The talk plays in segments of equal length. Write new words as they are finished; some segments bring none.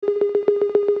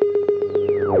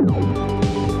This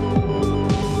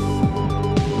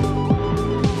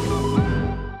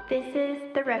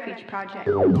is the Refuge Project.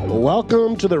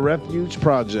 Welcome to the Refuge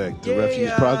Project. The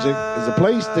Refuge Project is a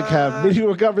place to have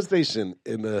meaningful conversation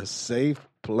in a safe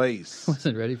place. I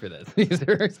wasn't ready for that.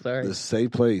 Sorry. The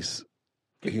safe place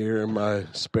here in my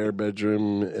spare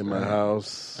bedroom in my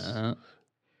house.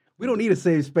 We don't need a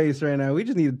safe space right now. We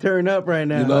just need to turn up right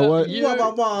now. You know what? Wah,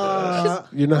 wah, wah.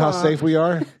 You know how safe we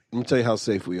are? Let me tell you how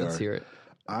safe we Let's are. hear it.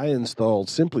 I installed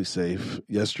Simply Safe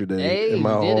yesterday Hey, in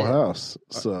my you did whole it. house.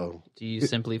 So, Do you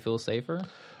simply feel safer?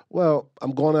 well,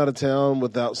 I'm going out of town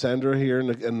without Sandra here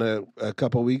in a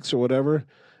couple of weeks or whatever,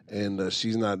 and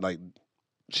she's not like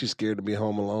she's scared to be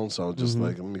home alone. So I'm just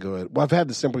like, let me go ahead. Well, I've had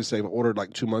the Simply Safe ordered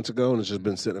like 2 months ago, and it's just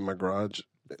been sitting in my garage.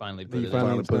 Finally put You it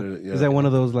finally in. put it. Yeah. Is that one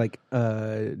of those like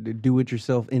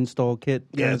do-it-yourself install kit?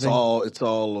 Yeah, it's all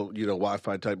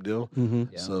Wi-Fi type deal. Mm-hmm.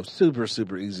 Yeah. So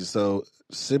super easy. So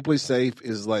Simply Safe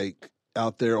is like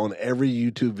out there on every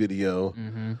YouTube video.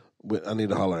 Mm-hmm. I need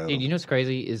to holler at Dude, them. you know what's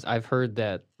crazy is I've heard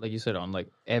that, like you said, on like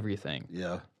everything.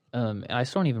 Yeah, And I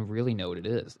still don't even really know what it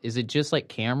is. Is it just like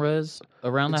cameras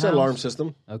around it's the an house? alarm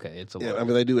system. Okay, it's a Yeah, alarm. I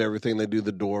mean they do everything. They do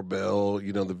the doorbell,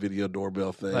 the video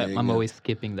doorbell thing. I'm always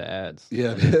skipping the ads.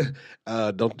 Yeah,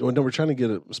 don't. No, we're trying to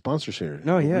get a sponsors here.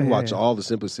 No, yeah, we yeah, watch yeah. all the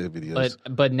Simply Safe videos.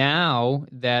 But now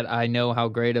that I know how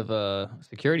great of a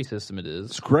security system it is,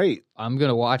 it's great. I'm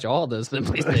gonna watch all the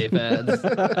Simply Safe ads.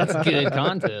 That's good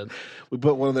content. We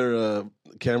put one of their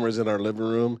cameras in our living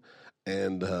room,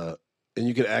 and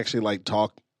you can actually like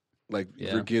talk. Like if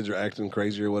Yeah. your kids are acting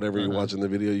crazy or whatever, you're Uh-huh. watching the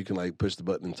video, you can like push the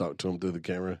button and talk to them through the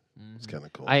camera. It's kind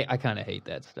of cool. I kind of hate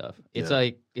that stuff. It's Yeah.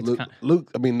 like it's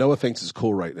Luke, I mean, Noah thinks it's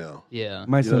cool right now, yeah.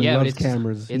 My son Yeah, but loves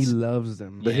cameras. He it's- loves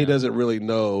them. but he Yeah. doesn't really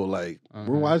know. Like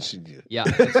we're watching you. Yeah,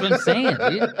 that's what I'm saying,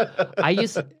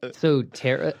 dude. So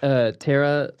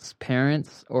Tara's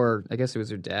parents, or I guess it was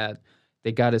her dad,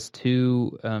 they got us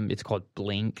two. It's called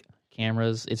Blink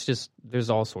cameras. It's just there's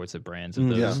all sorts of brands of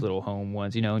those Yeah. little home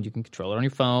ones, and you can control it on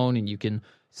your phone, and you can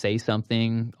say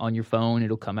something on your phone,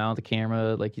 it'll come out of the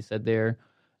camera, like you said there.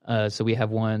 So we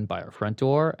have one by our front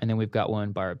door, and then we've got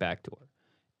one by our back door.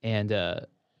 And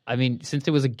I mean, since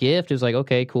it was a gift, it was like,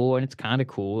 okay, cool, and it's kind of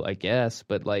cool, I guess.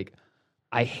 But like,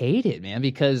 I hate it, man,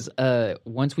 because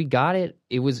once we got it,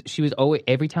 she was always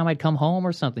every time I'd come home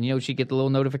or something, she'd get the little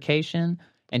notification.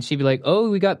 And she'd be like, "Oh,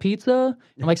 we got pizza."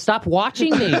 I'm like, "Stop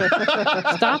watching me!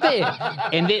 Stop it!"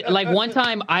 And like one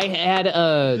time, I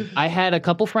had a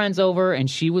couple friends over, and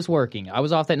she was working. I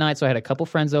was off that night, so I had a couple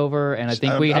friends over, and I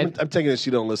think I'm taking it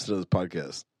she don't listen to this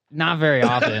podcast. not very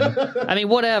often. I mean,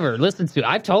 whatever. Listen to.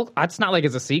 I've told. It's not like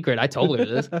it's a secret. I told her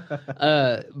this.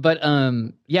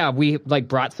 Yeah, we like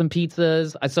brought some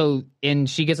pizzas. And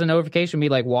she gets a notification of me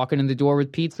like walking in the door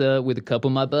with pizza with a couple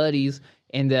of my buddies,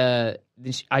 and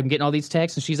I'm getting all these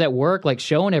texts, and she's at work like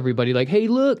showing everybody like, "Hey,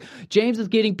 look, James is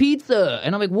getting pizza,"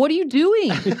 and I'm like, "What are you doing?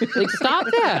 Like, stop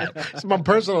that!" It's my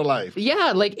personal life.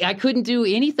 Yeah, like I couldn't do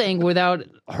anything without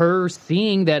her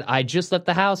seeing that I just left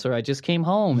the house or I just came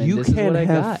home. And You this is can't what I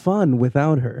have got. fun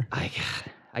without her.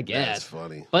 I guess. That's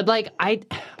funny. But like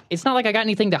it's not like I got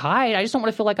anything to hide. I just don't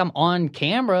want to feel like I'm on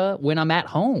camera when I'm at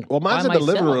home. Well, mine's by in the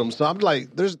living myself. room, so I'm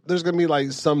like, there's gonna be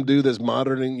like some dude that's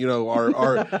monitoring,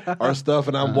 our stuff,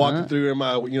 and I'm walking through in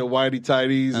my whitey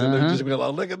tighties, and they're just gonna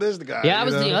like, look at this guy. Yeah, that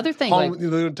was the other thing, Home, like-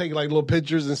 they're taking like little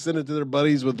pictures and send it to their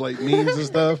buddies with like memes and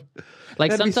stuff.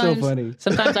 Like That'd be so sometimes, funny.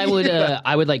 sometimes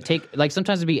I would like take like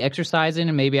sometimes I'd be exercising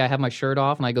and maybe I have my shirt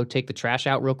off and I go take the trash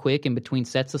out real quick in between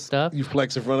sets of stuff. You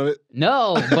flex in front of it.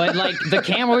 No, but like the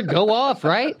camera would go off,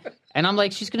 right? And I'm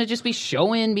like, she's gonna just be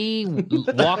showing me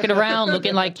walking around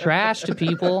looking like trash to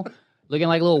people, looking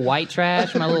like little white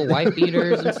trash, my little wife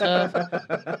beaters and stuff.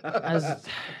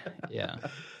 Yeah,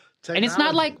 and it's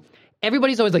not like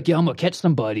everybody's always like, yeah, I'm gonna catch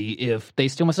somebody if they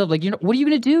steal my stuff. Like, what are you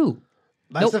gonna do?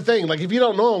 That's the thing. Like, if you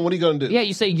don't know him, what are you gonna do? Yeah,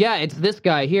 you say, yeah, it's this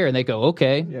guy here, and they go,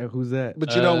 okay. Yeah, who's that?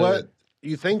 But you know what?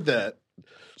 You think that.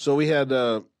 So we had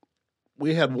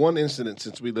one incident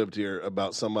since we lived here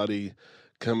about somebody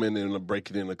coming in and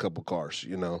breaking in a couple cars.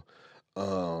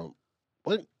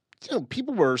 But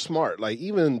people were smart. Like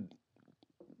even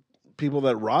people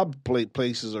that rob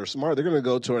places are smart. They're going to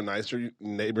go to a nicer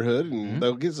neighborhood and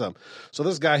they'll get some. So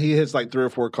this guy, he hits like 3 or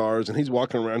 4 cars and he's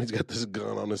walking around. He's got this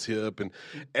gun on his hip and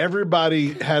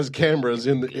everybody has cameras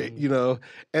in the,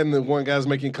 and the one guy's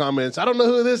making comments. I don't know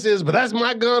who this is, but that's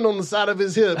my gun on the side of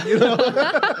his hip,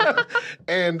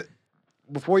 And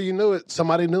before you knew it,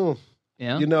 somebody knew him.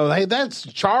 Yeah. You know, hey, that's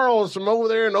Charles from over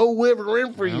there in Old River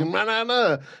Renfrey,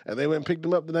 and they went and picked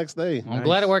him up the next day. I'm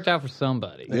glad it worked out for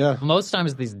somebody. Yeah. Most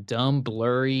times these dumb,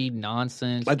 blurry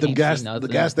nonsense. Like you the can't see the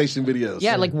nothing. gas station videos.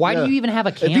 Yeah, like why do you even have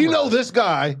a camera? If you know this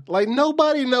guy, like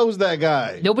nobody knows that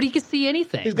guy. Nobody can see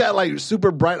anything. He's got like super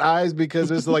bright eyes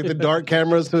because it's like the dark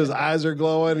cameras, so his eyes are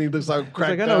glowing. And he looks like It's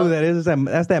cracked like, I know who that is.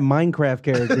 That's that Minecraft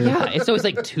character. Yeah, it's always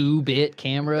like 2-bit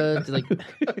camera. It's like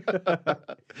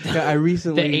Yeah, I the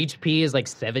recently. HP is like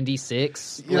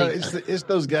 76. You know, Like, it's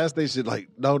those gas stations. Like,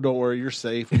 no, don't worry, you're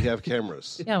safe. We have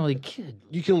cameras. yeah, I'm like, kid.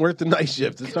 You can work the night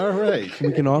shift. It's all right.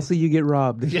 We can all see you get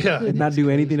robbed. Yeah. And not do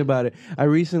anything about it. I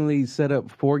recently set up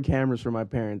 4 cameras for my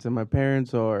parents, and my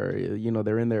parents are,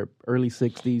 they're in their early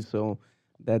 60s, so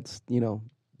that's,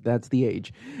 that's the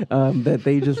age that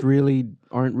they just really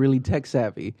aren't really tech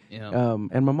savvy. Yeah.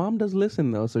 And my mom does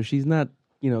listen though, so she's not,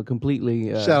 completely.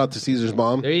 Shout out to Caesar's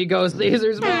mom. There you go,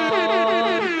 Caesar's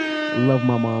mom. Love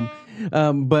my mom.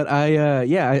 But I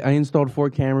installed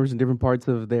 4 cameras in different parts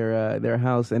of their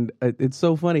house, and it's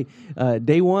so funny.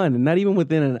 Day one, and not even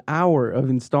within an hour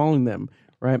of installing them,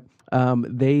 right?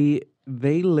 They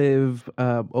live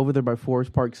over there by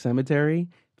Forest Park Cemetery,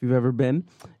 if you've ever been,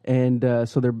 and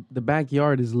so the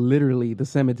backyard is literally the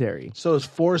cemetery. So is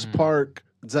Forest Park?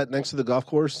 Is that next to the golf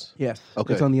course? Yes.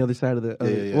 Okay. It's on the other side of the.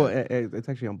 Yeah. Well, it's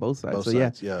actually on both sides. Both so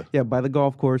sides, yeah, by the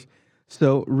golf course.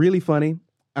 So really funny.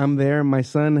 I'm there. My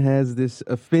son has this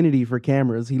affinity for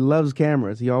cameras. He loves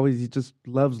cameras. He just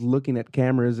loves looking at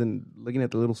cameras and looking at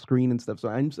the little screen and stuff. So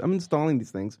I'm installing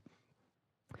these things,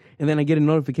 and then I get a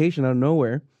notification out of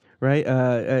nowhere, right?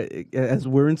 As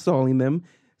we're installing them.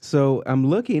 So I'm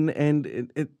looking,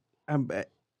 and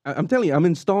I'm telling you, I'm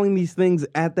installing these things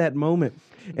at that moment.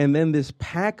 And then this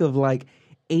pack of like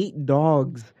 8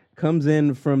 dogs comes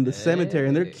in from the cemetery,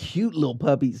 and they're cute little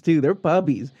puppies too. They're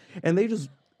puppies. And they just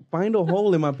find a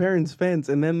hole in my parents' fence,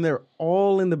 and then they're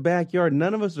all in the backyard.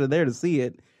 None of us are there to see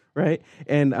it, right?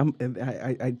 And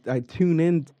I tune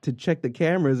in to check the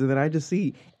cameras, and then I just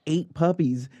see 8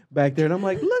 puppies back there, and I'm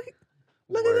like, look at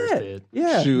Worth that. it.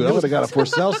 Yeah. Shoot, I would have got a for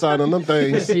sale sign on them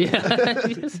things. Yeah.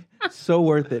 So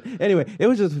worth it. Anyway, it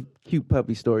was just a cute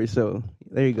puppy story. So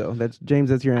there you go. That's James.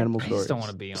 That's your animal I story. just don't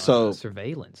want to be on So-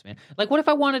 surveillance, man. Like, what if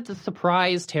I wanted to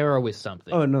surprise Tara with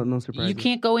something? Oh no surprise. You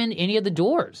can't go in any of the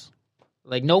doors.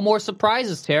 Like, no more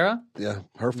surprises, Tara. Yeah,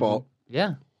 her fault.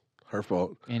 Yeah. Her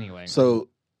fault. Anyway. So,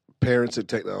 parents and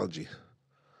technology.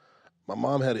 My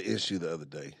mom had an issue the other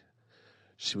day.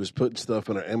 She was putting stuff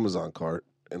in her Amazon cart,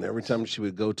 and every time she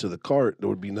would go to the cart, there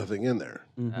would be nothing in there.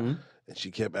 Mm-hmm. And she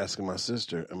kept asking my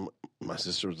sister, and my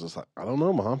sister was just like, I don't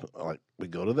know, Mom. Like, we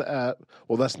go to the app.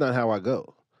 Well, that's not how I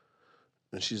go.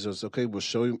 And she says, okay, well,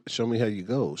 show me how you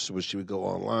go. So she would go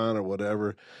online or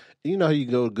whatever. You know how you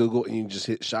go to Google and you just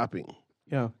hit shopping.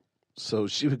 Yeah. So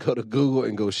she would go to Google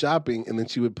and go shopping, and then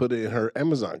she would put it in her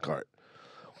Amazon cart.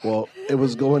 Well, it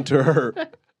was going to her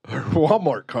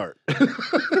Walmart cart.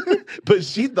 But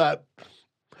she thought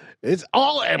it's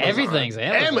all Amazon. Everything's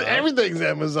Amazon. Everything's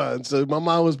Amazon. So my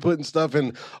mom was putting stuff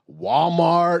in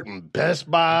Walmart and Best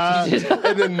Buy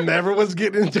and then never was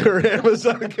getting into her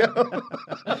Amazon account.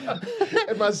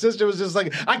 And my sister was just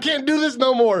like, I can't do this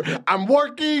no more. I'm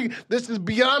working. This is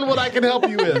beyond what I can help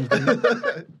you with.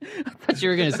 I thought you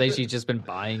were going to say she's just been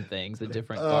buying things in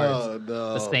different carts. Oh,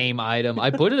 no. The same item. I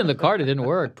put it in the cart. It didn't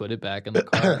work. Put it back in the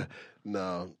cart.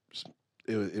 No,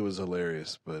 it was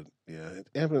hilarious, but yeah,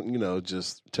 having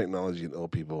just technology and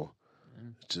old people,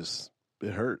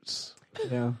 it hurts.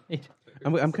 Yeah.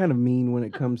 I'm kind of mean when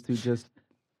it comes to just.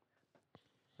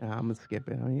 I'm gonna skip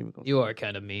it. I ain't even gonna. You are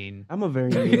kind of mean. I'm a very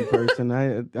mean person.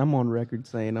 I'm on record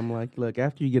saying I'm like, look,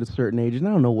 after you get a certain age, and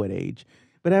I don't know what age,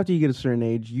 but after you get a certain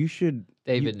age, you should.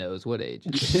 David knows what age.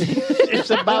 It's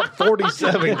about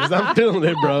 47 because I'm feeling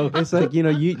it, bro. It's like you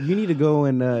need to go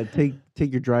and take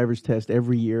your driver's test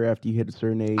every year after you hit a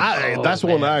certain age. That's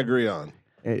one I agree on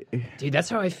Dude, that's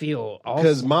how I feel.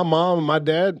 because my mom and my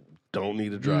dad don't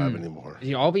need to drive anymore,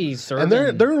 I'll be serving.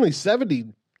 and they're only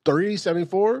 73,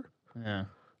 74. Yeah.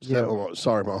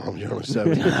 Sorry, Mom, you're only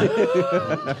 70.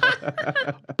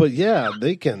 But yeah,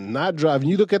 they cannot drive. And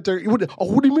you look at their, what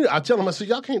do you mean? I tell them, I said,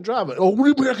 y'all can't drive it. Oh, what do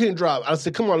you mean I can't drive? I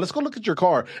said, come on, let's go look at your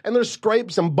car. And there's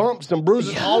scrapes and bumps and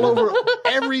bruises all over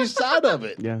every side of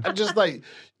it. Yeah. I'm just like,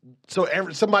 so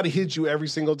somebody hits you every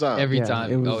single time. Every Yeah,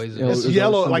 time. it was- Always. it was- It's always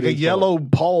yellow, like a somebody's yellow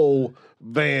pole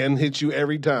van hits you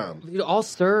every time. Dude, I'll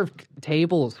serve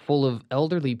tables full of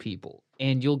elderly people,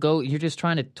 and you're just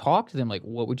trying to talk to them, like,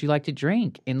 what would you like to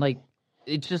drink? And like,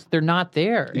 it's just they're not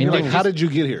there. And You're they're like, how did you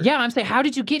get here? Yeah, I'm saying, how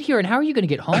did you get here, and how are you going to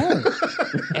get home?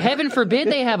 Heaven forbid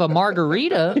they have a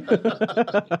margarita.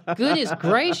 Goodness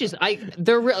gracious!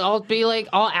 I'll be like,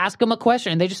 I'll ask them a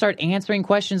question, and they just start answering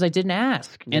questions I didn't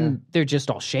ask, and they're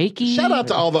just all shaky. Shout out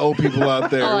to all the old people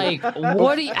out there. Like,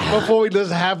 what do you? Before we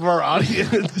lose half of our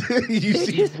audience, you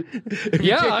see,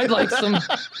 Yeah, I'd like some.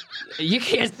 You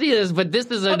can't see this, but this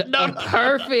is a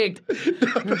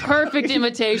perfect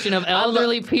imitation of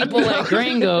elderly people at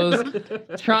Gringos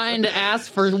trying to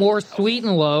ask for more Sweet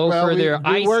and Low for their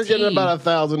iced we're getting tea. about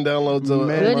 1,000 downloads.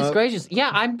 Goodness gracious! Yeah,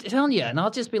 I'm telling you, and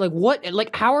I'll just be like, "What?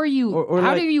 Like, how are you? Or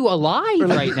how like- are you alive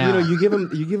right now?" You give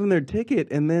them their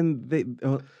ticket, and then they,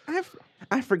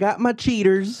 I forgot my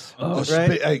cheaters.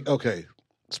 Right? Hey, okay.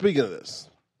 Speaking of this,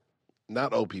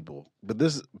 not old people, but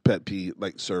this is pet peeve,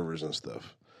 like servers and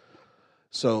stuff.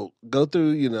 So go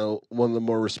through, one of the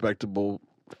more respectable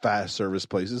fast service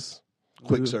places,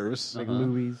 quick service. Like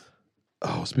movies.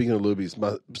 Oh, speaking of Luby's,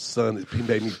 my son, he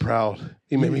made me proud.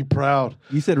 He made me proud.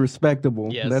 You said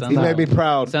respectable. Yeah, That's sounds He not, made me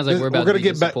proud. Sounds like we're about gonna to be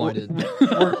get back. disappointed.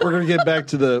 We're going to get back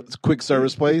to the quick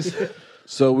service place.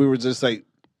 So we were just like,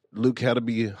 Luke had to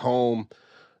be home,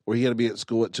 or he had to be at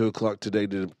school at 2:00 today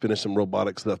to finish some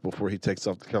robotic stuff before he takes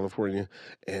off to California.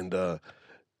 And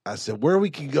I said, where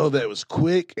we can go that was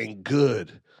quick and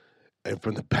good. And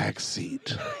from the back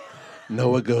seat,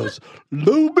 Noah goes,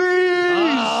 Luby's!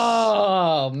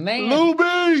 Oh man,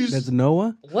 Luby's! That's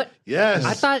Noah. what? Yes.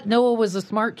 I thought Noah was a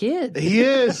smart kid. He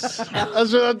is.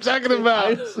 That's what I'm talking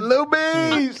about.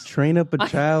 Luby's! Train up a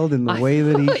child in the way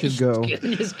that he should go.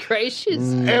 Goodness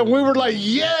gracious! And we were like,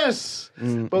 yes!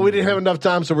 But we didn't have enough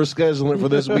time, so we're scheduling it for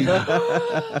this week.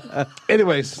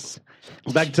 Anyways,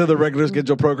 back to the regular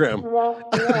schedule program.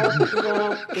 Goodness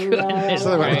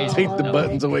So I'm going to gracious. take the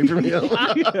buttons away from you.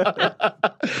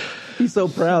 He's so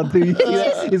proud too. He's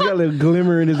got a little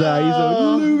glimmer in his eye. He's like,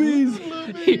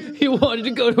 Luby's. He wanted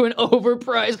to go to an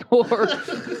overpriced or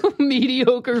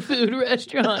mediocre food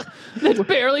restaurant that's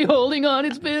barely holding on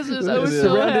its business. I was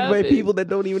so Surrounded by happy. people that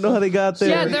don't even know how they got there.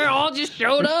 Yeah, they're all just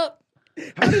showed up.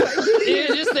 They're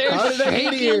just there How did I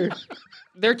get here? shaking.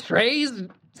 Their trays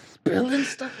spilling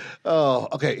stuff. Oh,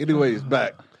 okay. Anyways,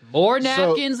 back. More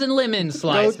napkins and lemon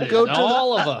slices. go to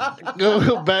all of them.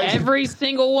 Go back. Every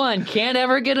single one. Can't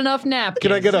ever get enough napkins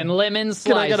Can I get a- and lemon Can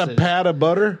slices. I get a pat of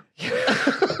butter?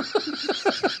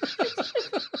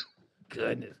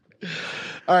 Goodness.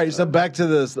 All right, so back to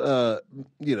this,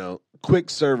 quick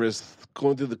service,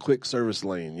 going through the quick service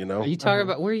lane, Are you talking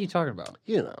about? Where are you talking about?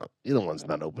 the one's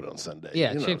not open on Sunday. Yeah,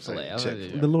 You know what I'm Chick-fil-A. saying?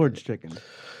 Chick-fil-A. The Lord's chicken.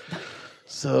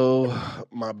 So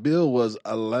my bill was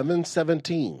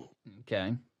 $11.17.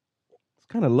 Okay. It's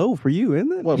kind of low for you,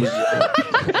 isn't it? Well,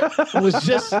 it was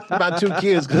just my two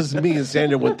kids because me and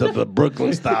Sandra went to the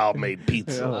Brooklyn style made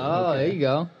pizza. Oh, there you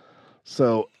go.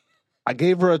 So I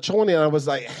gave her a 20 and I was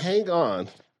like, hang on.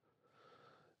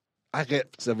 I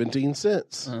get 17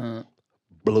 cents. Uh-huh.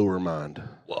 Blew her mind.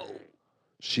 Whoa.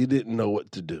 She didn't know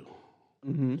what to do.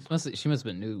 She must have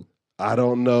been new. I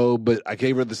don't know, but I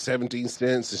gave her the 17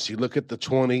 cents and she looked at the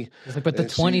 20. It's like, but the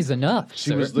And she- 20's enough. She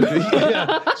sir. was looking,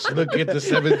 she looked at the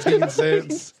 17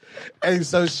 cents. And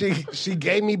so she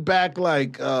gave me back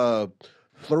like $3,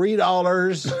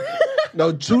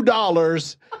 no,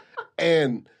 $2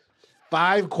 and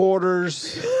 5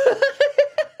 quarters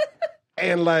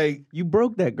and like You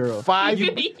broke that girl. 5.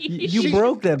 You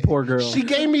broke that poor girl. She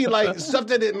gave me like stuff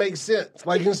that didn't make sense.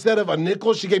 Like instead of a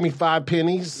nickel, she gave me 5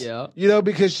 pennies. Yeah.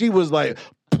 Because she was like,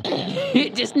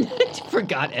 It just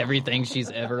forgot everything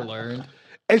she's ever learned.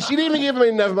 and she didn't even give me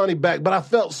enough money back. But I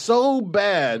felt so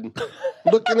bad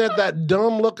looking at that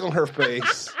dumb look on her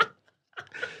face.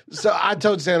 So I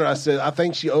told Sandra, I said, I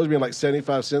think she owes me like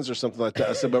 75 cents or something like that.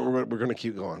 I said, but we're going to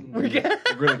keep going. We're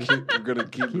going to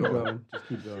keep going. Just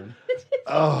keep going.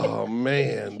 Oh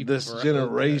man, this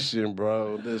generation,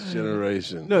 bro. This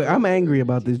generation. Look, I'm angry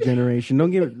about this generation.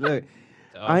 Don't give it. Look,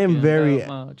 I am very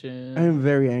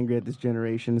angry at this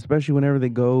generation, especially whenever they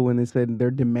go and they said they're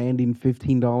demanding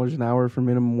 $15 an hour for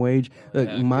minimum wage. Look,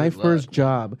 Yeah, my good first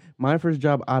job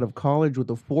out of college with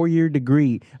a 4-year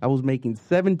degree, I was making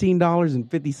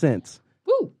 $17.50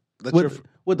 Woo. That's your,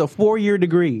 with a 4-year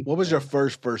degree. what was your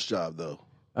first job though?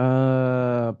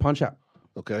 Pawn shop,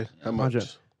 Okay, how pawn much? shop,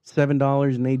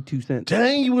 $7.82.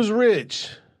 Dang, you was rich.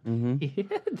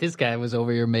 This guy was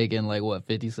over here making like what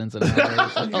 50 cents an hour. Or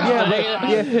something.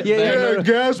 Yeah.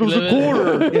 Gas was a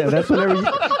quarter. Yeah, that's whenever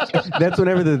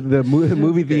the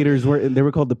movie theaters were. They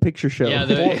were called the Picture Show. Yeah,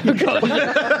 go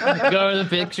to the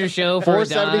picture show for a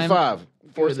dime.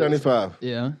 $4.75.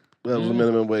 Yeah. That was the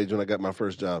minimum wage when I got my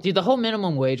first job. Dude, the whole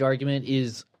minimum wage argument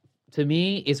is, to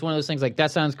me, it's one of those things like,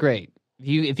 that sounds great.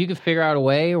 if you could figure out a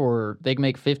way, or they can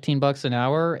make $15 an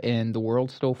hour, and the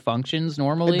world still functions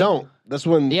normally. They don't. That's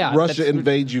when Yeah, Russia that's-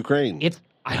 invades Ukraine.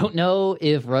 I don't know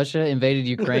if Russia invaded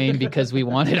Ukraine because we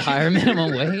wanted higher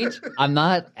minimum wage. I'm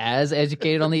not as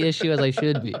educated on the issue as I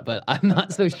should be, but I'm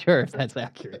not so sure if that's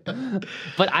accurate.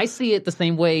 But I see it the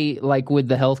same way, like with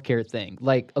the healthcare thing.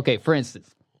 Like, okay, for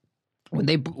instance, when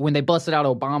they busted out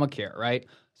Obamacare, right?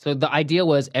 So the idea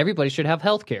was everybody should have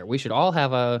healthcare. We should all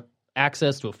have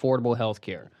access to affordable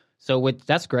healthcare. So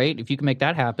that's great. If you can make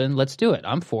that happen, let's do it.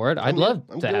 I'm for it. I'd love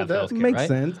I'm to good have with that. healthcare. Makes right?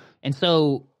 sense. And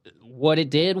so what it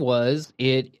did was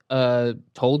it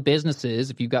told businesses,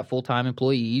 if you've got full-time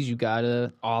employees, you got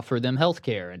to offer them health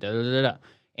care and da-da-da-da.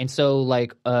 And so,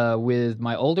 like, with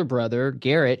my older brother,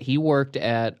 Garrett, he worked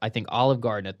at, I think, Olive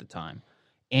Garden at the time.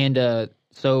 And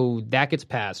so that gets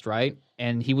passed, right?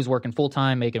 And he was working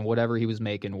full-time, making whatever he was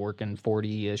making, working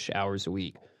 40-ish hours a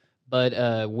week.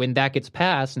 But when that gets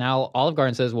passed, now Olive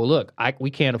Garden says, well, look,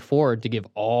 we can't afford to give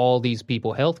all these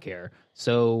people health care.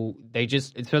 So they're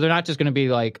not just going to be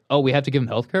like, oh, we have to give them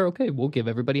health care? Okay, we'll give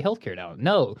everybody health care now.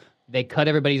 No, they cut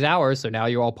everybody's hours, so now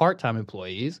you're all part-time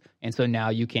employees, and so now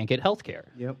you can't get health care.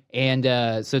 Yep.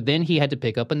 And so then he had to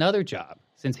pick up another job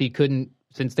since they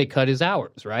cut his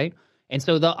hours, right? And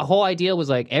so the whole idea was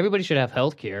like, everybody should have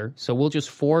health care, so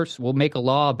we'll make a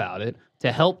law about it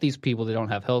to help these people that don't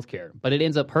have health care. But it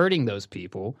ends up hurting those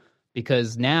people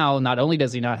because now not only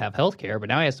does he not have health care, but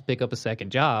now he has to pick up a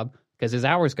second job because his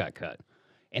hours got cut.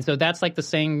 And so that's like the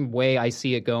same way I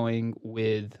see it going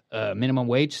with minimum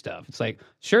wage stuff. It's like,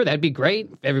 sure, that'd be great.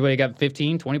 If everybody got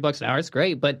 $15-20 an hour, it's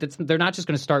great. But they're not just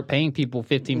going to start paying people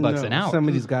 $15 an hour.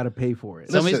 Somebody's got to pay for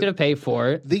it. Somebody's Listen, going to pay for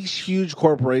it. These huge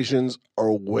corporations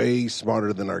are way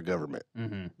smarter than our government.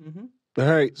 Mm-hmm. All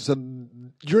right, so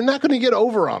you're not going to get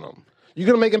over on them. You're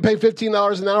going to make them pay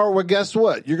 $15 an hour. Well, guess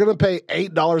what? You're going to pay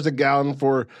 $8 a gallon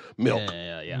for milk.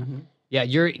 Yeah. Mm-hmm. Yeah,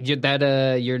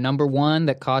 your number one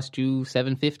that cost you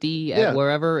 $7.50 at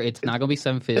wherever, it's not going to be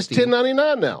 $7.50. It's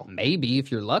 $10.99 now. Maybe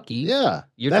if you're lucky. Yeah,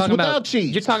 You're that's talking without about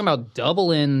cheese. You're talking about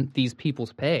doubling these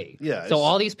people's pay. Yeah, So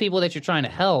all these people that you're trying to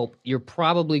help, you're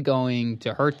probably going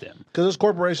to hurt them. Because those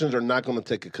corporations are not going to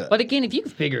take a cut. But again, if you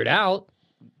can figure it out,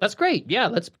 that's great. Yeah,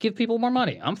 let's give people more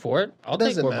money. I'm for it. I'll It take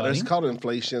doesn't more matter. money. It's called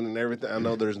inflation and everything. I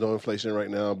know there's no inflation right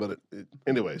now, but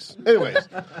anyways,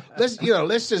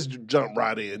 let's just jump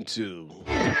right into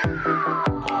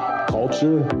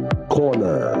Culture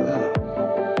Corner.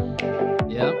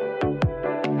 Yep.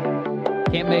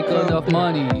 Can't make enough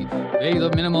money. Pay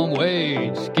the minimum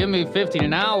wage. Give me $15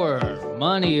 an hour.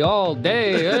 Money all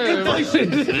day. Hey.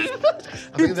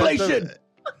 Inflation.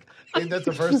 I think that's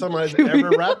the first time I've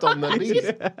ever rapped on that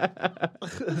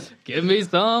beat. Give me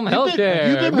some health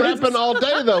care. You've been rapping all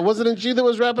day though, wasn't it you that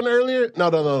was rapping earlier? No.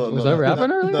 Was I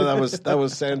rapping earlier? No, that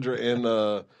was Sandra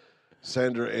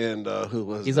and who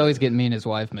was? He's always getting me and his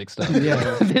wife mixed up.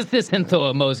 Yeah. This isn't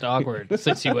the most awkward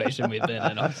situation we've been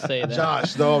in. I'll say that.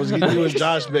 Josh. No, I was getting you and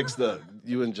Josh mixed up.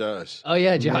 You and Josh. Oh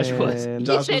yeah, Josh was. Man. You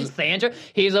Josh said was- Sandra.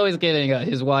 He's always getting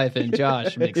his wife and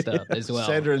Josh mixed up as well.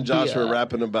 Sandra and Josh Yeah. were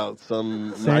rapping about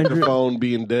some Sandra- microphone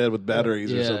being dead with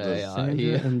batteries or Yeah, something. yeah.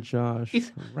 Sandra and Josh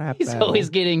rap He's battle.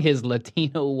 always getting his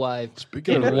Latino wife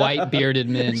Speaking and of- white bearded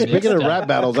men. Speaking mixed of up rap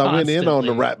battles, I went in on the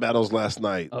constantly. rap battles last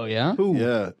night. Oh yeah. Who?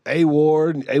 Yeah,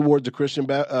 Award's a Christian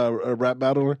rap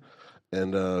battler,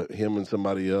 and him and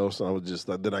somebody else. I was just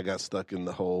then I got stuck in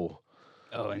the whole.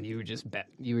 Oh, and you were just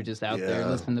out there Yeah.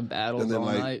 listening to battles And then, all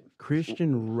like, night.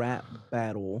 Christian rap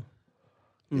battle.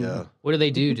 Yeah, What do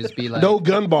they do? Just be like, no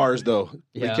gun bars though.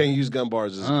 Yeah. We can't use gun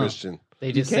bars as a Christian.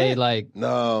 They just say like,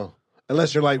 No,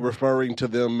 unless you're like referring to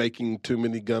them making too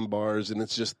many gun bars, and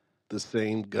it's just the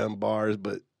same gun bars,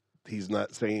 but he's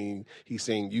not saying he's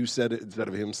saying you said it instead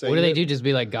of him saying. what do they it. do? Just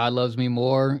be like, God loves me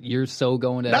more. You're so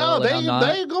going to No, hell. and they I'm not.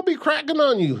 they gonna be cracking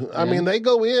on you. I mean, they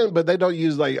go in, but they don't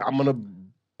use like I'm gonna,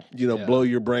 blow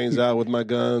your brains out with my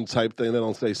gun type thing. They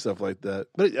don't say stuff like that.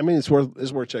 But I mean, it's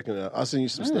worth checking it out. I'll send you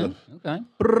some stuff. Okay.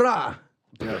 Brah.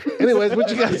 Anyways, what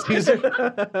you got,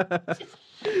 Caesar?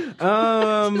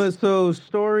 So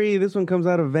story. This one comes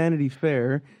out of Vanity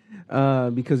Fair,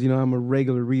 because I'm a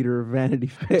regular reader of Vanity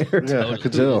Fair. Yeah, I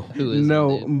could tell. Who is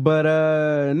No, but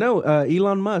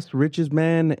Elon Musk, richest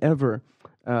man ever,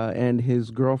 and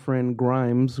his girlfriend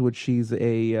Grimes, which she's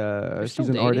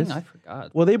an artist. I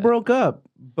forgot. Well, they broke up,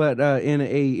 but in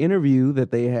a interview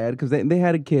that they had, because they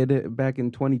had a kid back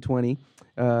in 2020,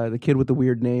 the kid with the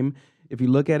weird name. If you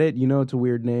look at it, you know it's a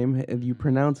weird name. If you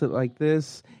pronounce it like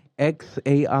this,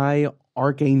 XAI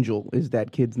Archangel is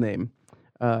that kid's name.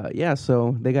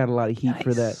 So they got a lot of heat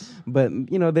for that. But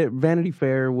the Vanity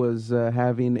Fair was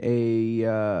having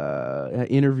a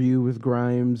interview with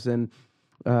Grimes, and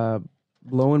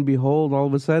lo and behold, all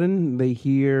of a sudden they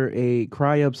hear a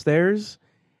cry upstairs,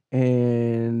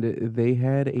 and they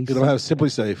had a. You don't have Simply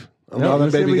Safe. I don't know No, how that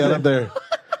no baby Simply got Safe. up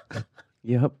there.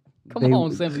 Yep. Come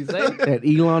on, Simply Safe. That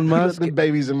Elon Musk The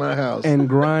baby's in my house. and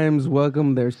Grimes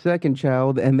welcomed their second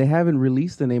child, and they haven't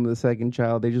released the name of the second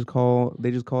child. They just call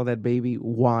that baby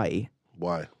Y.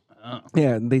 Why?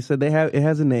 Yeah, they said it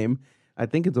has a name. I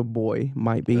think it's a boy,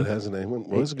 might be, It has a name.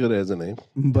 Well, it's good as a name.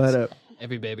 but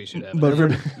Every baby should have it.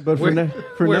 but for we're now,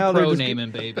 we're now they're pro just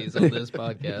naming babies on this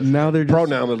podcast. now they're just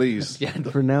Pronoun at least. Yeah,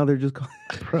 for now they're just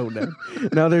pronoun.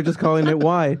 Now they're just calling it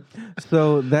Y.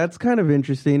 So that's kind of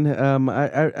interesting.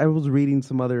 I was reading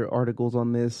some other articles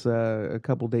on this a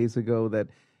couple days ago that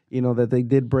that they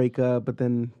did break up, but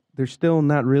then they're still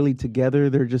not really together.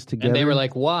 They're just together. and they were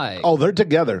like, "Why?" Oh, they're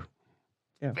together.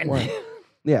 yeah, why?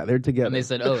 Yeah, they're together. And they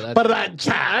said, "Oh, that's." But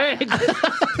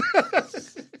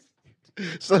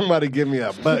somebody give me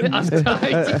a button. I'm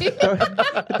sorry. I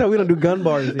thought we don't do gun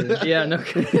bars here. Yeah, no.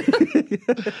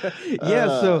 Yeah.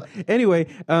 So anyway,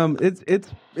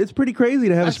 it's pretty crazy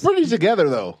to have. That's pretty together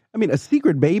though. I mean, a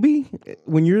secret baby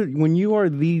when you are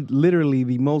literally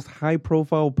the most high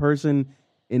profile person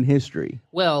in history.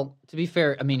 Well, to be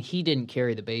fair, I mean, he didn't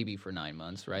carry the baby for 9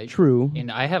 months, right? True.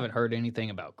 And I haven't heard anything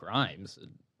about Grimes.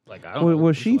 Like, I don't know.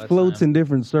 Well, she floats in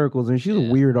different circles, and she's a Yeah.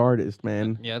 weird artist,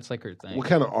 man. Yeah, it's like her thing. What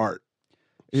kind of art?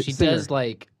 She Singer. does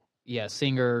like,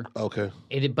 singer. Okay.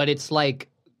 But it's like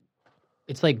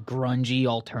grungy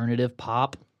alternative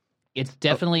pop. It's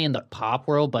definitely in the pop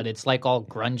world, but it's like all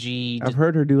grungy. I've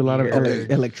heard her do a lot of Okay.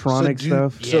 electronic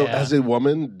stuff. So Yeah. as a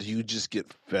woman, do you just get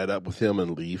fed up with him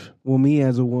and leave? Well, me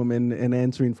as a woman and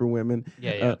answering for women.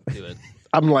 Yeah, do it.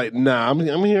 I'm like, nah, I'm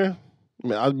here.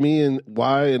 Me and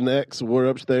Y and X were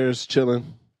upstairs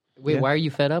chilling. Wait, why are you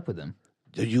fed up with him?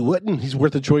 You wouldn't. He's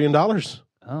worth $1 trillion.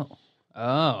 Oh,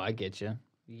 I get you.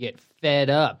 You get fed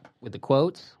up with the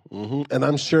quotes. And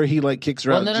I'm sure he kicks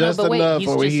her Well, out no, just but wait, enough he's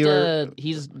over just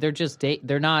here. they're just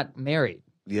they're not married.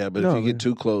 Yeah, but No, if you man. get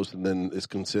too close, and then it's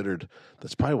considered.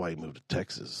 That's probably why he moved to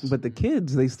Texas. But the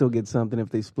kids, they still get something if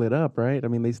they split up, right? I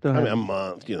mean, they still I have. mean, a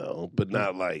month, but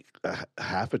not like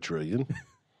half $1 trillion.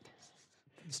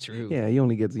 It's true. Yeah, he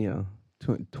only gets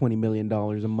 $20 million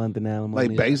a month in alimony.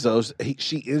 Like Bezos,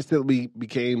 she instantly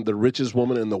became the richest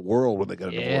woman in the world when they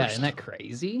got Yeah, divorced. isn't that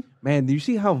crazy? Man, do you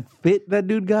see how fit that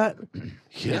dude got?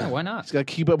 Yeah, why not? He's got to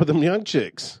keep up with them young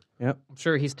chicks. Yep. I'm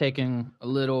sure he's taking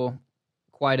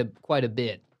quite a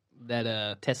bit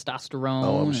that testosterone.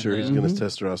 Oh, I'm sure he's and, going to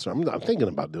test her out. So I'm thinking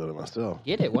about doing it myself.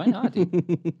 get it. Why not,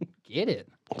 dude? Get it.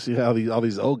 See how all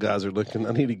these old guys are looking.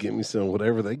 I need to get me some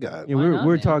whatever they got. Yeah, Why we not,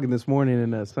 were man? talking this morning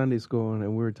in Sunday school, and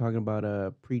we were talking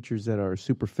about preachers that are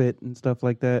super fit and stuff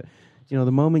like that. The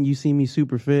moment you see me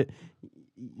super fit,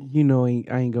 I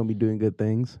ain't gonna be doing good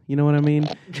things. You know what I mean?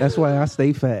 That's why I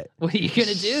stay fat. What are you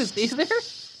gonna do, Caesar?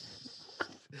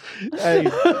 Hey,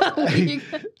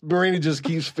 Marina just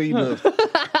keeps feeding him.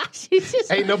 She's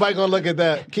just. Ain't nobody going to look at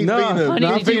that. Keep No, feeding him. Honey, No,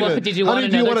 I'm did you feeding him. want, did you want Honey,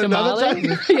 do you another want another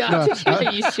tamale? time? Yeah,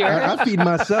 are you sure? I feed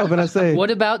myself, and I say,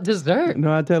 What about dessert?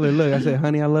 No, I tell her, look, I say,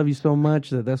 honey, I love you so much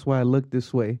that's why I look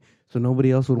this way, so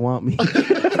nobody else would want me.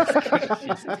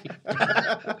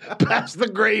 Pass the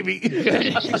gravy.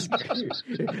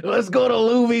 Let's go to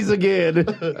Louis again.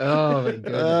 Oh my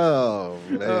goodness. Oh,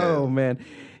 man. Oh man,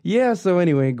 yeah. So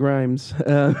anyway, Grimes.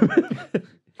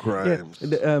 Grimes.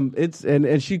 It's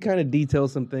and she kind of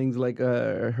details some things like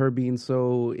her being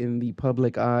so in the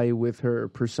public eye with her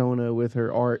persona, with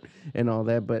her art and all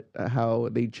that, but how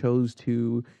they chose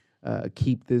to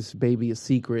keep this baby a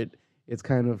secret. It's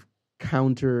kind of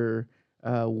counter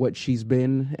what she's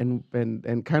been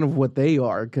and kind of what they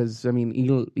are. Because I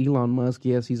mean, Elon Musk,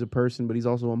 yes, he's a person, but he's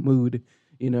also a mood.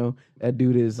 That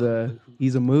dude is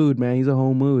he's a mood, man. He's a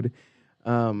whole mood.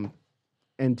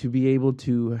 And to be able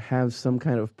to have some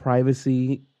kind of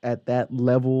privacy at that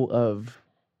level of,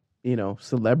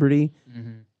 celebrity,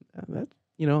 that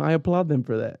I applaud them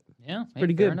for that. Yeah,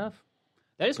 pretty fair good. enough.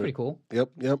 That is pretty cool.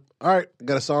 Yep. All right.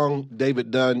 Got a song.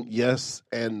 David Dunn, Yes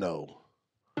and No.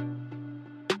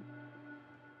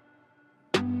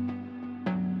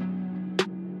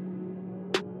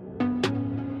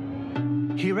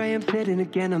 Here I am sitting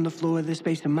again on the floor of the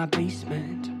space in my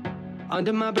basement.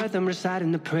 Under my breath, I'm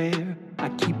reciting the prayer. I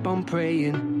keep on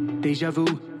praying. Deja vu,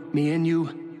 me and you.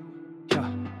 Yeah.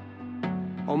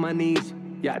 On my knees,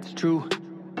 yeah, it's true.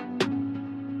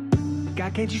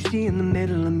 God, can't you see in the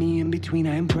middle of me, in between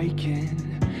I am breaking?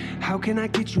 How can I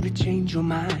get you to change your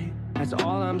mind? That's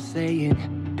all I'm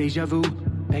saying. Deja vu,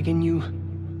 begging you.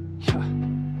 Yeah.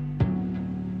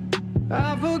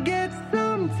 I forget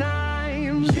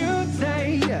sometimes you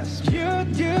say yes, you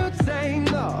say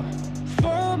no.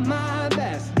 For my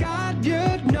best, God, you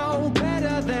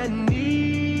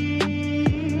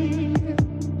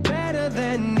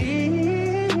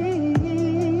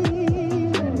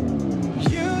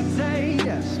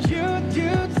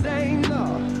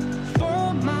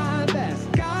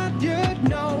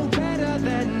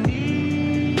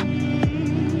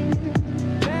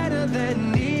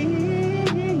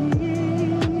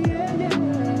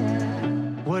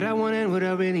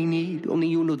really need. Only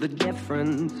you know the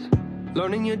difference.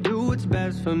 Learning you do what's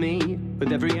best for me.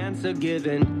 With every answer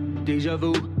given, deja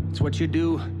vu, it's what you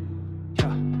do.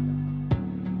 Yeah.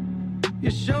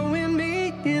 You're showing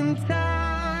me in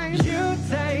time. You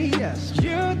say yes,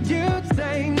 you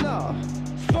say no.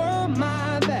 For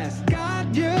my best,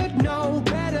 God, you know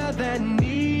better than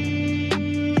me.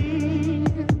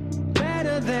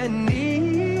 Better than me.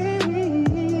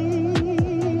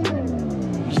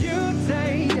 You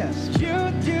say yes, you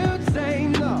say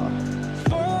no.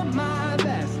 For my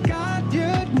best, God,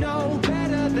 you know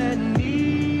better than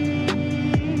me.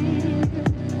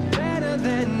 Better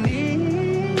than me.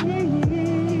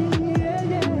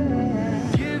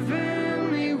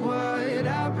 Giving me what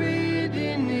I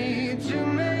really need to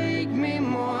make me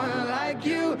more like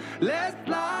you, less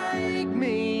like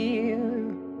me,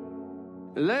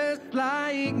 less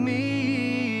like me.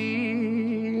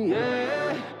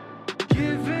 Yeah.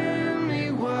 Giving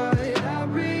me what I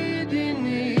really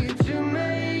need to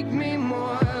make me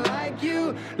more like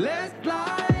you, less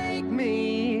like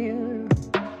me,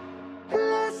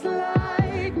 less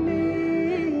like me.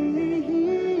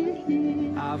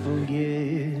 I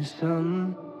forget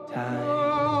sometimes.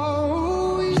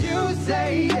 Oh, you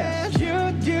say yes,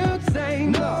 you say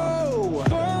no.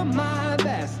 For my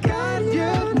best, God,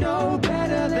 you know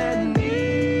better than me.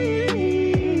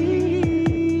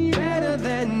 Better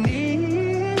than me.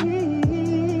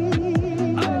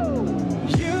 Oh,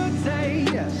 you say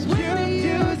yes,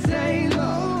 you say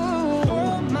no.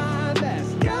 For my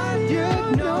best, God,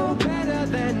 you know better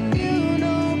than me. You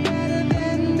know better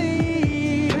than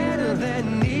me. Better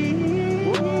than me.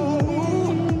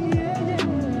 Ooh, yeah.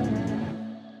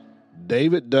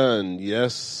 David Dunn,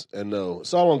 yes and no.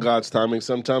 It's all on God's timing.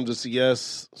 Sometimes it's a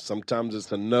yes, sometimes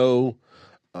it's a no.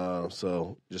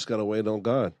 So just gotta wait on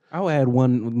God. I'll add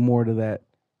one more to that.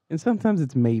 And sometimes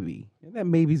it's maybe. And that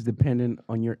maybe's dependent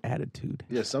on your attitude.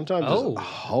 Yeah, sometimes Oh. it's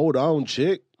hold on,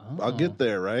 chick. I'll Oh. get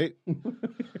there, right?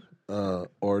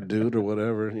 Or dude, or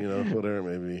whatever, whatever it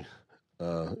may be.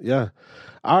 Yeah.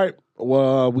 All right.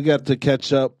 Well, we got to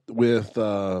catch up with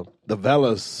the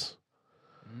Velas.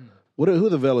 Who are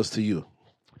the Velas to you?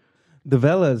 The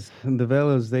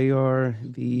Velas, they are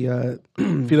the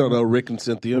If you don't know, Rick and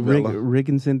Cynthia Vela. Rick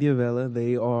and Cynthia Vela.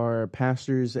 They are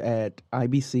pastors at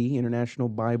IBC, International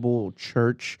Bible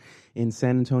Church in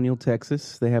San Antonio,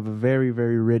 Texas. They have a very,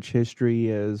 very rich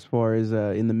history as far as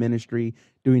in the ministry,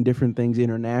 doing different things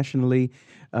internationally.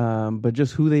 But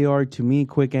just who they are, to me,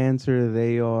 quick answer,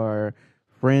 they are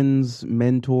friends,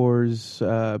 mentors,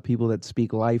 people that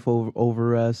speak life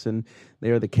over us, and they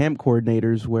are the camp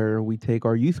coordinators where we take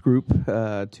our youth group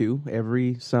to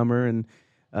every summer, and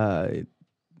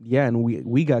and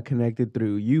we got connected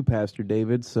through you, Pastor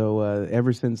David. So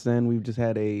ever since then, we've just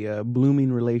had a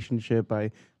blooming relationship.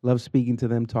 I love speaking to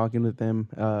them, talking with them.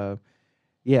 I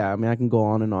mean, I can go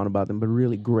on and on about them, but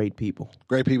really great people.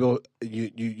 Great people.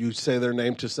 You say their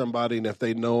name to somebody, and if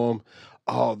they know them,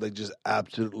 they just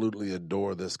absolutely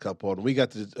adore this couple. And we got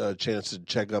the chance to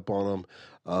check up on them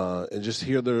and just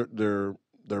hear their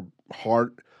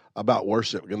heart about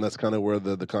worship. And that's kind of where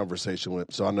the conversation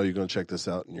went. So I know you're going to check this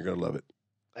out, and you're going to love it.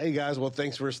 Hey, guys. Well,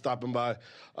 thanks for stopping by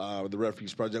the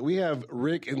Refuge Project. We have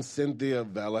Rick and Cynthia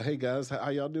Vela. Hey, guys.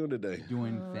 How y'all doing today?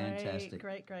 Doing fantastic.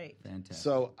 Great. Fantastic.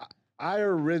 So I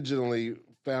originally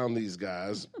found these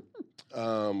guys.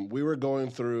 We were going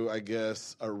through, I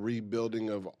guess, a rebuilding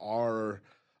of our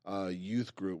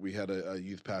youth group. We had a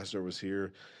youth pastor was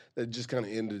here that just kind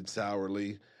of ended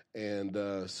sourly. And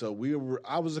so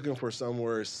I was looking for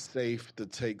somewhere safe to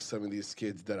take some of these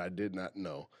kids that I did not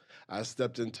know. I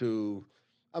stepped into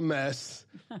a mess,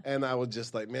 and I was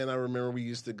just like, man, I remember we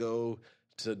used to go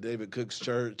to David Cook's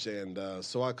church. And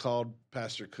so I called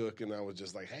Pastor Cook, and I was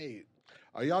just like, hey,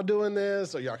 are y'all doing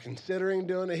this? Are y'all considering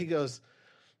doing it? He goes,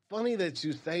 funny that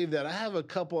you say that. I have a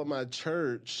couple at my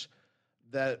church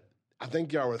that I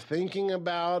think y'all were thinking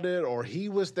about it, or he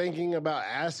was thinking about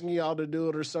asking y'all to do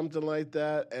it or something like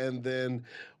that. And then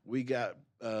we got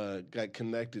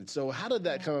connected. So how did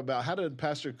that come about? How did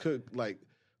Pastor Cook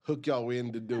hook y'all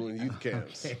into doing youth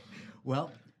camps? Okay.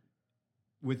 Well,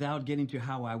 without getting to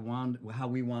how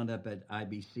we wound up at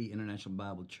IBC, International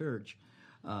Bible Church,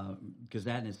 because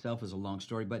that in itself is a long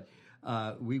story, but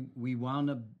we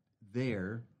wound up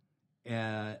there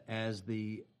as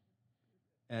the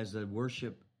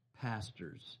worship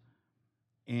pastors,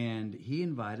 and he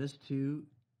invited us to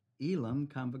Elam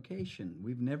Convocation.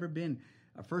 We've never been.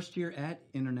 Our first year at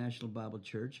International Bible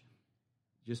Church,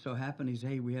 just so happened, he said,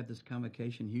 hey, we have this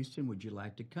convocation in Houston. Would you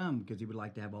like to come? Because he would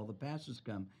like to have all the pastors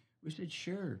come. We said,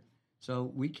 sure.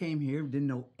 So we came here, didn't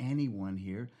know anyone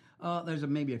here. There's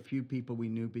maybe a few people we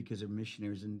knew because of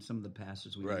missionaries and some of the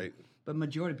pastors we Right. knew. But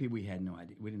majority of people we had no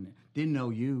idea. We didn't know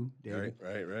you, David.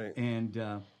 Right.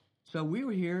 And so we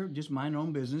were here, just mind our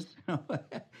own business.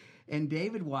 And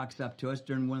David walks up to us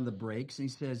during one of the breaks and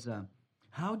he says,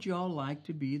 how'd y'all like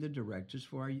to be the directors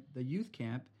for the youth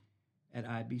camp at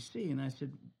IBC? And I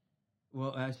said,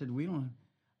 we don't.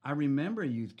 I remember a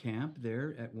youth camp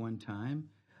there at one time,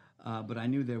 but I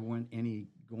knew there weren't any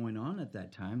going on at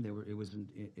that time.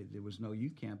 There was no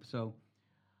youth camp. So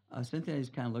Cynthia and I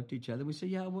just kind of looked at each other. We said,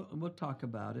 yeah, we'll talk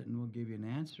about it and we'll give you an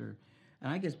answer.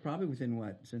 And I guess probably within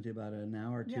what, Cynthia, about an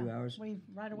hour or 2 hours,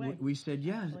 right away. We said,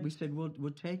 yeah. Actually. We said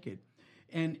we'll take it.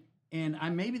 And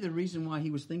maybe the reason why he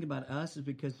was thinking about us is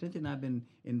because Cynthia and I have been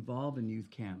involved in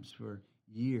youth camps for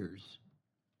years.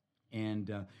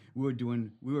 And we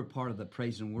were part of the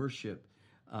praise and worship,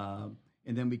 and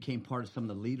then became part of some of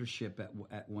the leadership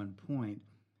at one point.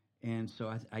 And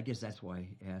so I guess that's why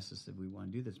he asked us if we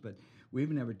want to do this. But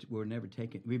we've never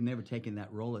taken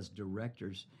that role as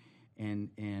directors,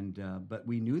 but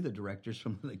we knew the directors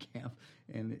from the camp,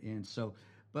 and so.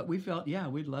 But we felt, yeah,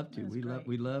 we'd love to. We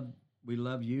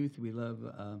love youth. We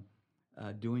love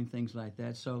doing things like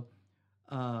that. So.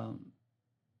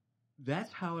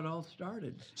 That's how it all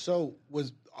started. So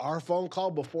was our phone call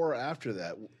before or after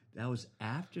that? That was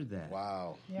after that.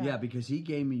 Wow. Yeah, because he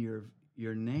gave me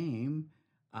your name.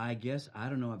 I guess, I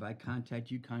don't know if I contact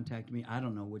me. I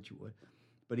don't know what you would.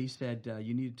 But he said,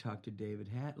 you need to talk to David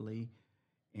Hatley.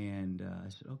 And I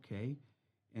said, okay.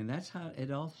 And that's how it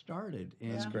all started.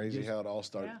 And it's crazy how it all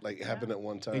started. Like it happened at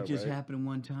one time. It just happened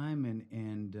one time.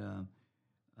 And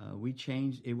we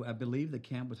changed it. I believe the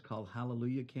camp was called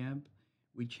Hallelujah Camp.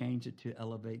 We changed it to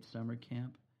Elevate Summer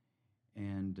Camp,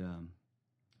 and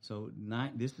so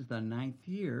this is the 9th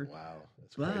year. Wow,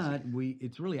 that's crazy. But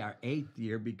it's really our 8th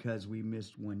year because we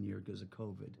missed 1 year because of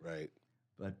COVID. Right.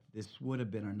 But this would have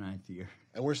been our 9th year.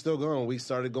 And we're still going. We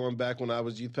started going back when I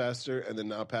was youth pastor, and then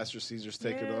now Pastor Caesar's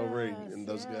taken over, and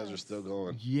those guys are still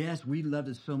going. Yes, we loved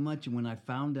it so much. And when we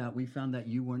found out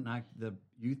you weren't not the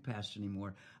youth pastor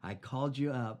anymore, I called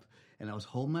you up, and I was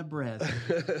holding my breath,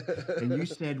 and you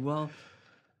said, well,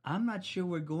 I'm not sure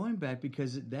we're going back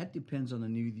because that depends on the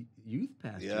new youth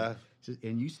pastor. Yeah.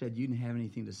 And you said you didn't have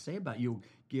anything to say about it.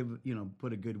 You'll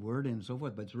put a good word in and so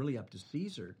forth, but it's really up to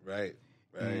Caesar. Right.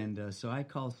 And so I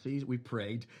called Caesar. We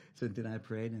prayed. Cynthia and I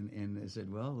prayed and I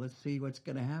said, well, let's see what's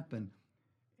going to happen.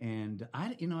 And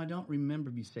I don't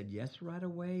remember if he said yes right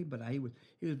away, but he was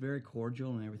very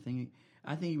cordial and everything.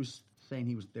 I think he was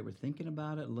saying they were thinking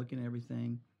about it, looking at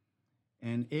everything.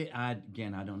 And I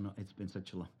don't know. It's been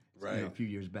such a long. Right. A few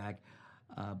years back.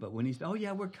 But when he said, oh,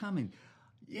 yeah, we're coming.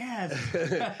 Yes.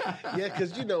 Yeah,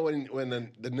 because, when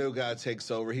the new guy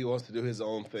takes over, he wants to do his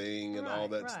own thing and all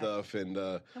that stuff.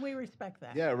 And we respect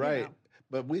that. Yeah, right.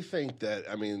 But we think that,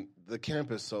 the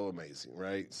camp is so amazing,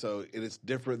 right? So it is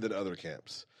different than other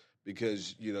camps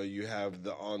because, you have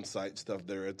the on-site stuff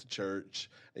there at the church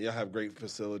and you'll have great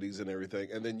facilities and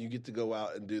everything. And then you get to go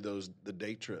out and do the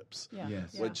day trips. Yeah.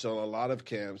 Yes. Which on a lot of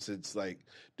camps, it's like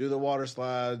do the water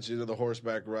slides, the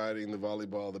horseback riding, the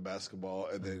volleyball, the basketball,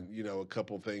 and then, a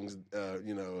couple things,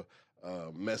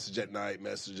 message at night,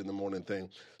 message in the morning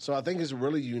thing. So I think it's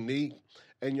really unique.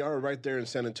 And you're right there in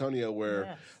San Antonio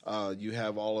where you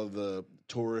have all of the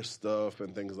tourist stuff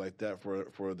and things like that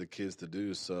for the kids to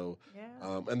do. So,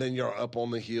 and then you're up on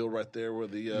the hill right there where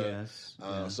the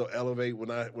so Elevate.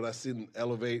 When I see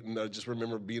Elevate, and I just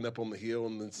remember being up on the hill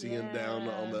and then seeing down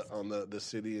on the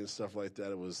city and stuff like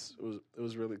that. It was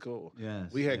really cool.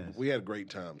 Yes, we had great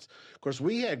times. Of course,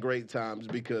 we had great times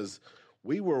because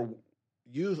we were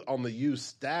on the youth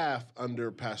staff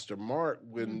under Pastor Mark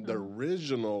when the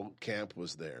original camp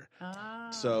was there.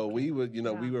 So we would,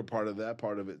 we were part of that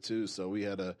part of it too. So we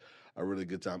had a really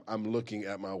good time. I'm looking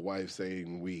at my wife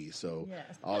saying we. So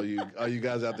all you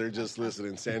guys out there just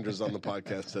listening, Sandra's on the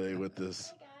podcast today with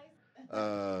this.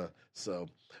 So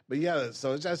that's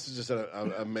just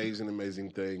an amazing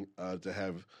thing to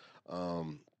have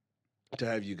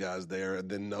you guys there, and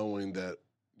then knowing that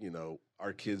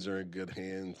our kids are in good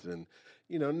hands, and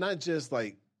not just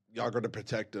like y'all going to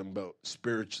protect them, but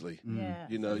spiritually.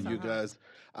 You guys,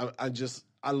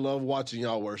 I love watching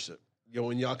y'all worship.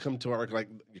 When y'all come to our your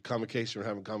convocation, we're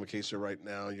having convocation right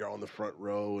now. And you're on the front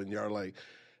row, and you're like,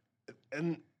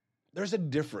 and there's a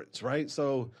difference, right?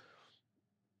 So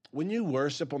when you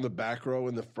worship on the back row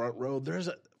and the front row, there's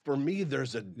a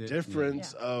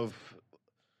difference of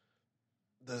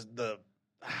the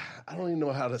I don't even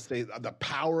know how to say it, the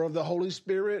power of the Holy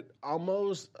Spirit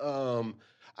almost.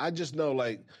 I just know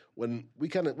like when we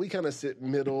kind of sit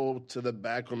middle to the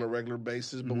back on a regular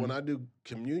basis, but when I do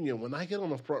communion, when I get on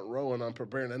the front row and I'm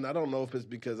preparing, and I don't know if it's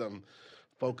because I'm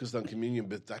focused on communion,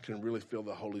 but I can really feel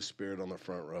the Holy Spirit on the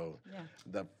front row. Yeah.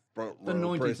 The front The row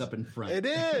anointing's praise. up in front. It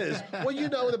is. Well, you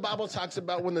know, the Bible talks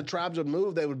about when the tribes would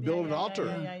move, they would build an altar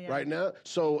right now.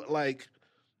 So, like,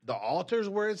 the altar's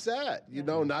where it's at, you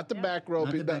know, not the back row.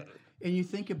 Not the back. And you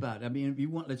think about it. I mean, if you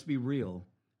want, let's be real.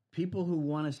 People who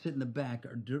want to sit in the back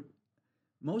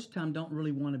most time don't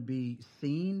really want to be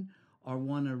seen or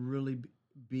want to really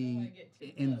be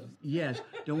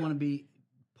don't want to be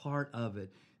part of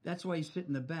it. That's why you sit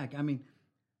in the back. I mean,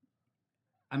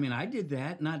 I did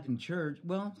that, not in church.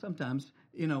 Well, sometimes,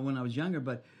 you know, when I was younger.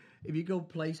 But if you go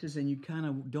places and you kind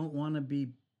of don't want to be,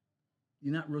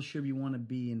 you're not real sure you want to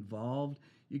be involved,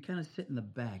 you kind of sit in the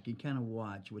back. You kind of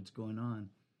watch what's going on.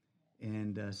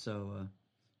 And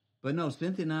but no,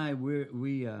 Cynthia and I, we're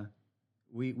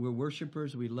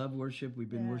worshipers. We love worship. We've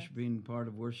been worshiping, part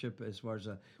of worship as far as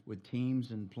with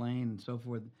teams and playing and so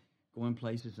forth, going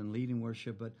places and leading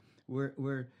worship. But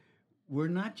we're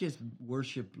not just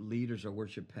worship leaders or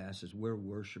worship pastors. We're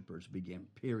worshipers.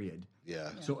 Period. Yeah.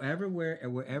 So wherever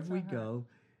we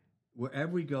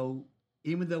go,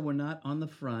 even though we're not on the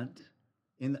front,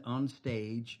 on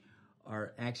stage,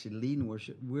 are actually leading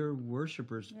worship, we're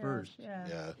worshipers first.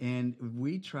 Yeah. And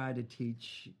we try to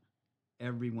teach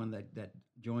everyone that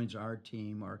joins our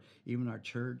team or even our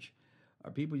church,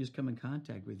 or people just come in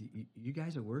contact with you. You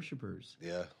guys are worshipers.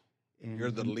 Yeah. And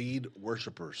You're the lead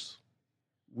worshipers.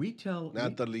 We tell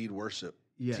the lead worship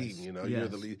team, you know, yes. you're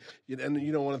the lead. And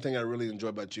you know, one thing I really enjoy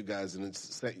about you guys, and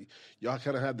it's y'all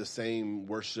kind of have the same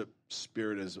worship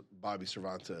spirit as Bobby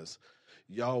Cervantes.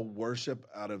 Y'all worship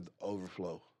out of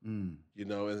overflow, you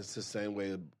know, and it's the same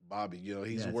way as Bobby. You know,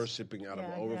 he's worshiping out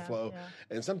of overflow.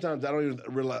 Yeah. And sometimes I don't even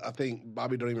realize, I think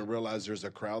Bobby don't even realize there's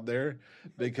a crowd there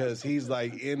because he's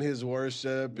like in his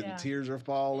worship and tears are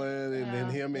falling and then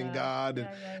him and God.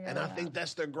 And I think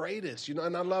that's the greatest, you know,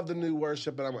 and I love the new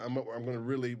worship, and I'm going to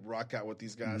really rock out with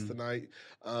these guys tonight.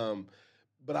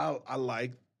 But I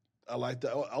like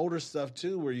the older stuff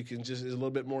too, where you can just, it's a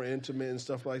little bit more intimate and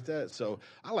stuff like that. So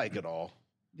I like it all.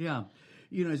 Yeah.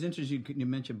 You know, it's interesting you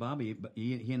mentioned Bobby, but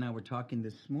he and I were talking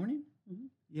this morning. Mm-hmm.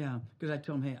 Yeah. Because I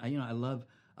told him, hey, I love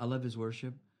his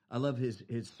worship. I love his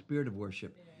spirit of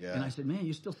worship. Yeah. And I said, man,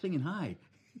 you're still singing high.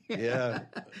 Yeah.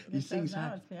 He sings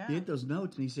high. He hit those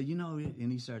notes. And he said, you know, and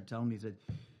he started telling me, he said,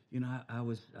 you know, I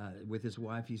was with his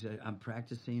wife. He said, I'm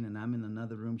practicing and I'm in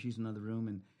another room. She's in another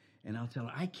room. And I'll tell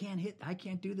her, I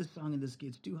can't do this song in this key.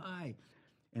 It's too high.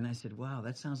 And I said, wow,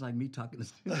 that sounds like me talking to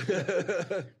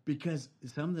Cynthia. Because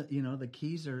some of the, you know, the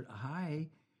keys are high.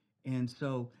 And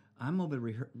so I'm over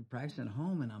practicing at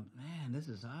home and man, this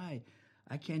is high.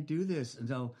 I can't do this. And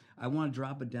so I want to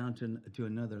drop it down to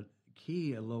another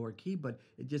key, a lower key, but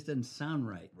it just doesn't sound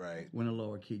right. Right. When a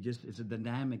lower key, it's a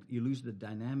dynamic, you lose the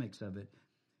dynamics of it.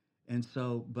 And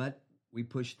so, but we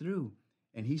push through.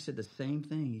 And he said the same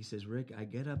thing. He says, Rick, I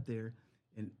get up there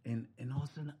and all of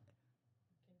a sudden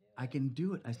I can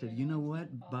do it. I said, you know what,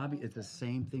 Bobby, it's the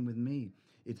same thing with me.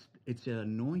 It's an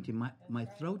anointing. My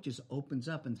throat just opens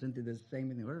up, and Cynthia does the same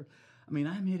thing with her. I mean,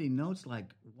 I'm hitting notes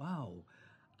like, wow,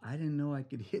 I didn't know I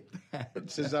could hit that.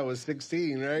 Since I was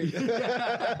 16, right?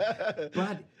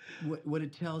 But what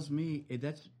it tells me,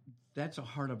 that's a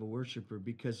heart of a worshiper,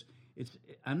 because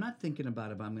I'm not thinking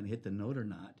about if I'm going to hit the note or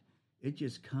not. It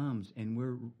just comes, and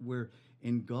we're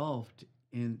engulfed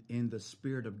in the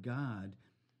Spirit of God.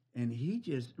 And he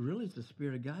just, really, it's the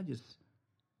Spirit of God just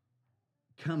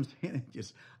comes in and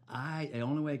just, the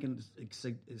only way I can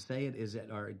say it is that,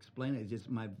 or explain it, is just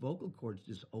my vocal cords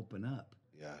just open up.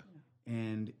 Yeah.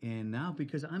 And now,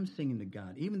 because I'm singing to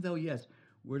God, even though, yes,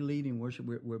 we're leading worship,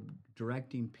 we're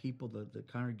directing people, the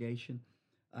congregation,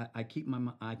 I keep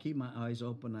my eyes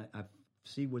open. I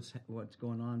see what's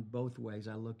going on both ways.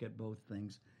 I look at both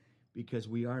things because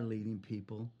we are leading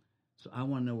people. So I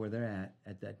want to know where they're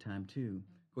at that time too.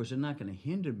 Of course, they're not going to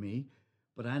hinder me,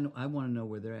 but I want to know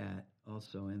where they're at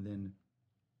also.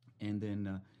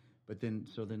 But then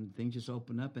things just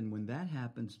open up, and when that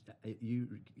happens, you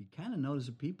kind of notice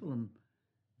that people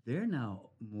they're now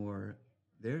more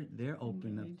they're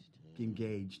open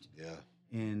engaged. Yeah.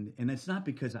 And it's not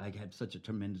because I had such a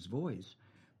tremendous voice,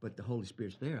 but the Holy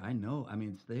Spirit's there. I know. I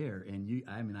mean, it's there,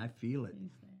 and I feel it.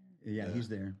 He's there. Yeah, he's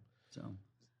there. So.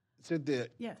 Cynthia,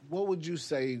 Yes. what would you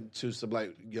say to some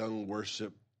like young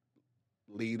worship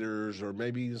leaders, or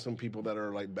maybe some people that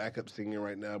are like backup singing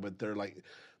right now, but they're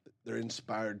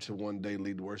inspired to one day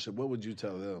lead worship? What would you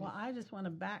tell them? Well, I just want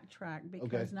to backtrack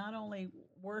because not only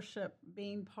worship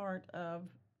being part of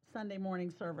Sunday morning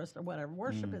service or whatever.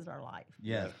 Worship is our life.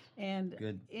 Yes. And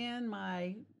Good. in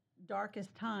my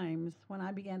darkest times, when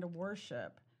I began to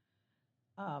worship,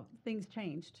 things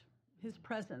changed. His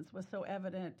presence was so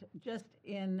evident just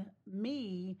in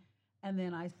me, and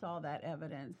then I saw that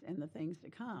evidence in the things to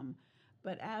come.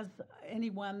 But as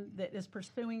anyone that is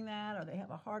pursuing that or they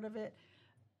have a heart of it,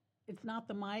 it's not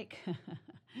the mic,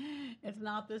 it's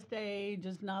not the stage,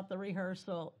 it's not the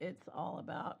rehearsal. It's all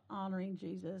about honoring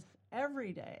Jesus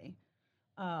every day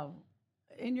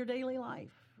in your daily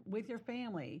life, with your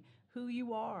family, who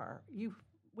you are.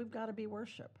 We've got to be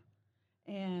worship.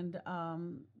 And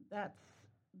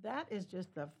that is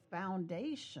just the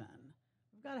foundation.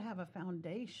 We've got to have a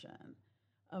foundation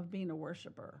of being a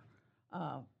worshiper.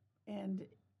 And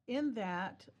in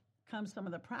that comes some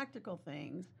of the practical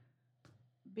things.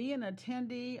 Be an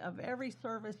attendee of every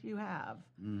service you have.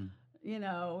 You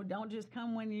know, don't just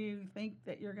come when you think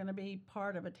that you're going to be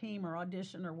part of a team or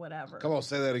audition or whatever. Come on,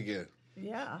 say that again.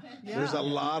 Yeah. There's a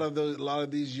lot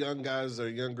of these young guys or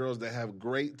young girls that have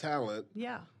great talent,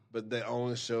 Yeah. but they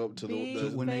only show up to Be the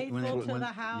faithful to the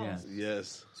house.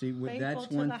 yes. See, Faithful that's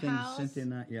to one the thing, house. Cynthia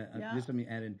and I, Yeah. just let me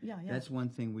add in, Yeah. that's one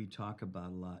thing we talk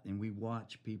about a lot, and we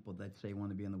watch people that say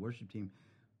want to be on the worship team.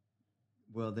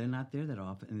 Well, they're not there that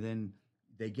often, and then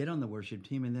they get on the worship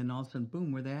team, and then all of a sudden,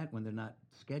 boom, where they at when they're not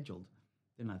scheduled?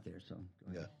 They're not there, so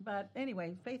go ahead. But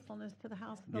anyway, faithfulness to the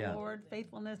house of the Yeah. Lord,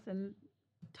 faithfulness in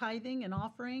tithing and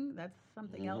offering, that's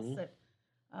something else that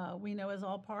we know is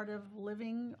all part of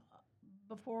living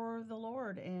before the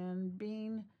Lord and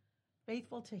being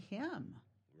faithful to Him.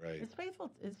 Right.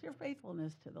 It's your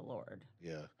faithfulness to the Lord.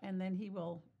 Yeah. And then He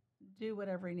will do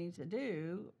whatever He needs to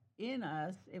do in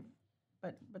us.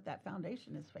 But that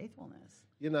foundation is faithfulness.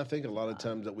 You know, I think a lot of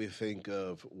times that we think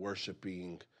of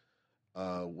worshiping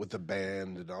with the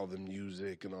band and all the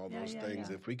music and all those things.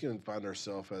 Yeah. If we can find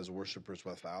ourselves as worshipers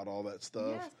without all that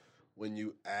stuff, Yes. when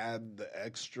you add the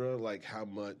extra, like how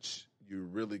much you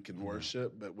really can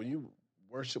worship, but when you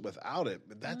worship without it,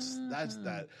 but that's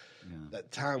that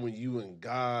time when you and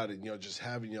God and just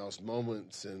having y'all's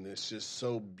moments, and it's just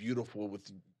so beautiful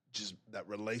with just that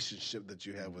relationship that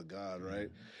you have with God,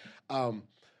 right?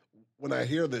 When I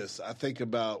hear this, I think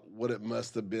about what it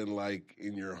must have been like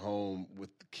in your home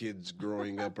with the kids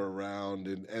growing up around,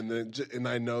 and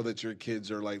I know that your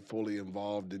kids are like fully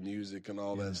involved in music and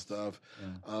all that stuff.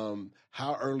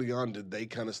 How early on did they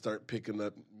kind of start picking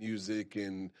up music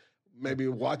and maybe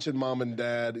watching mom and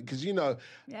dad? Because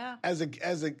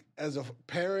as a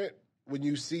parent, when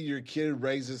you see your kid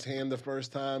raise his hand the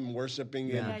first time worshiping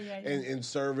in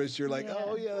service, you're like,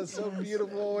 oh, yeah, that's so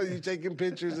beautiful. And you're taking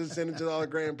pictures and sending it to all the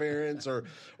grandparents, or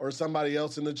somebody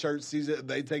else in the church sees it,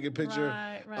 they take a picture.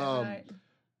 Right.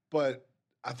 But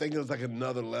I think it was like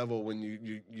another level when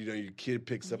your kid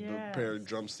picks up a pair of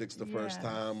drumsticks the first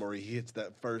time, or he hits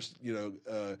that first,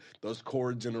 those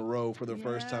chords in a row for the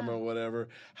first time or whatever.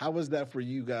 How was that for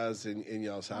you guys in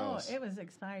y'all's house? Oh, it was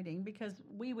exciting because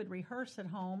we would rehearse at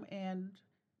home, and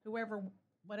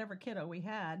whatever kiddo we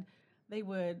had, they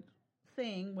would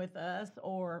sing with us.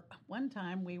 Or one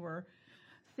time we were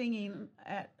singing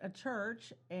at a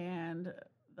church, and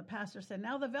the pastor said,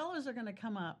 "Now the Vellas are going to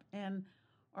come up," and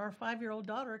our 5-year-old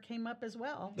daughter came up as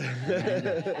well.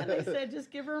 And they said,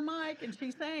 just give her a mic. And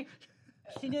she sang.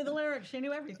 She knew the lyrics. She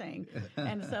knew everything.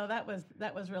 And so that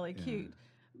was really cute.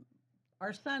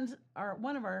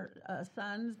 One of our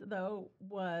sons, though,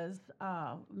 was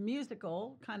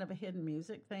musical, kind of a hidden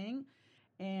music thing.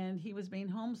 And he was being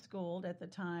homeschooled at the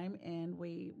time. And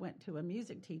we went to a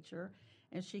music teacher.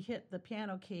 And she hit the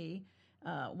piano key,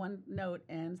 one note,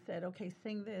 and said, okay,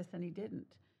 sing this. And he didn't.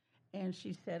 And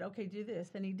she said, okay, do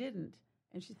this. And he didn't.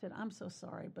 And she said, I'm so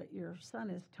sorry, but your son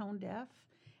is tone deaf,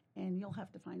 and you'll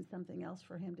have to find something else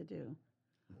for him to do.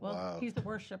 Well, he's a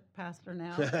worship pastor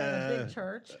now at a big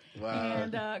church.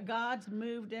 And God's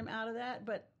moved him out of that.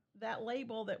 But that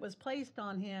label that was placed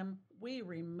on him, we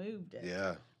removed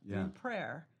it in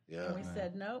prayer. Yeah. And we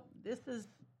said, nope, this is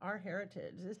our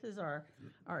heritage. This is our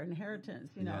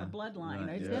inheritance, our bloodline.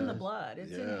 It's in the blood.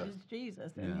 It's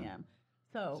Jesus in him.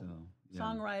 So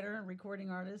songwriter and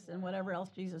recording artist and whatever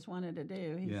else Jesus wanted to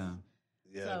do.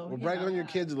 So, well, brag on your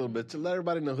kids a little bit to let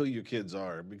everybody know who your kids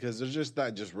are, because they're just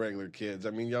not just regular kids. I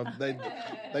mean,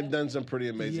 they've done some pretty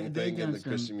amazing things in the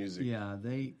Christian music. Yeah,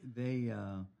 they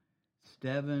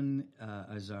Steven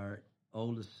is our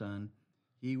oldest son.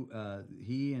 He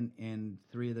and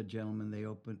three of the gentlemen they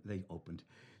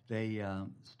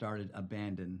started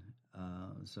Abandon.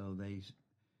 So they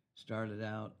started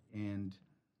out and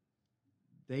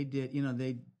they did,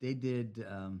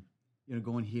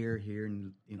 going here,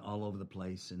 and all over the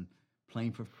place and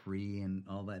playing for free and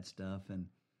all that stuff. And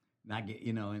not get,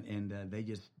 and they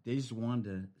just wanted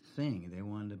to sing. They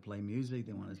wanted to play music.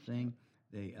 They wanted to sing.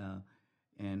 They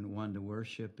and wanted to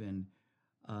worship. And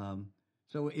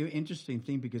so interesting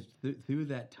thing, because through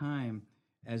that time,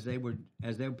 as they were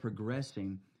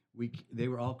progressing, they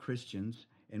were all Christians,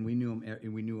 and we knew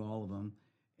them. We knew all of them.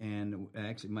 And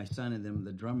actually, my son and them,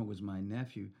 the drummer was my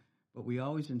nephew. But we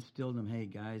always instilled them, hey,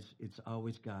 guys, it's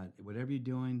always God. Whatever you're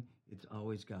doing, it's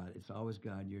always God. It's always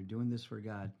God. You're doing this for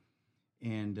God.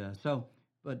 And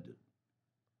but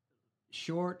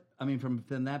from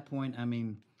that point,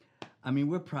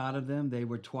 we're proud of them. They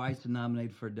were twice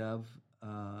nominated for Dove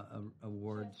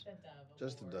awards.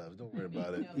 Just the Dove. Don't worry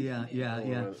about it.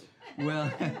 Yeah. Well,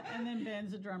 And then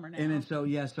Ben's a drummer now. and then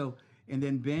and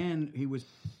then Ben, he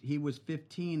was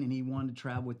 15 and he wanted to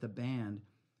travel with the band.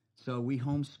 So we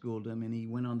homeschooled him, and he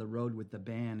went on the road with the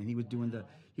band, and he was doing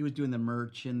the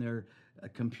merch and their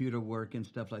computer work and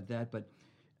stuff like that. But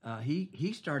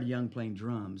he started young playing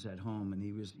drums at home, and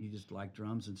he just liked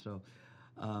drums, and so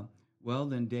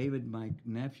then David, my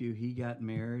nephew, he got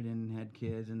married and had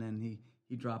kids, and then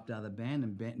he dropped out of the band,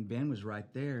 and Ben was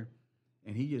right there,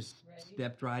 and he just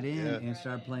stepped right in and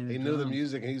started playing. He knew the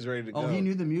music, and he's ready to go. Oh, he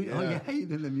knew the music. Oh, yeah, he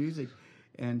knew the music,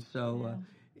 and so.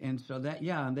 And so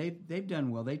and they've done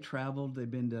well. They traveled.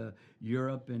 They've been to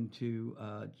Europe and to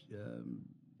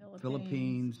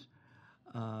Philippines,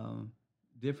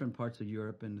 different parts of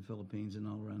Europe and the Philippines and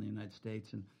all around the United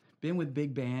States, and been with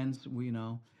big bands.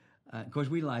 Of course,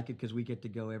 we like it because we get to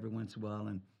go every once in a while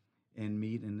and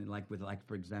meet and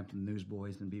for example, the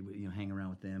Newsboys, and be hang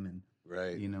around with them and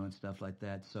and stuff like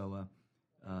that. So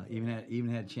even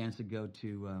had a chance to go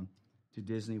to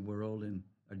Disney World in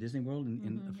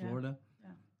Florida.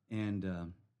 And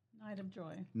Night of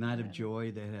Joy. Night of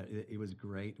Joy. It was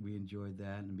great. We enjoyed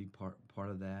that and be part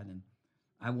of that. And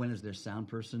I went as their sound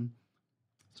person,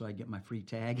 so I get my free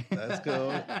tag. That's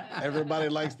cool. Everybody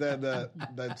likes that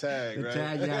tag, the right?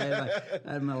 Tag. Yeah,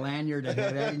 I had my lanyard. I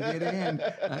can get in.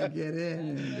 I get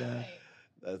in. And,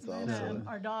 that's awesome.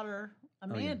 Our daughter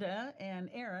Amanda and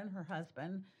Aaron, her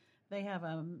husband, they have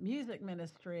a music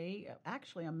ministry,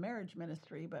 actually a marriage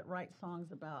ministry, but write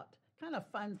songs about. Kind of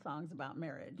fun songs about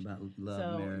marriage, about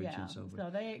love, marriage, and so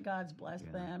forth. So God's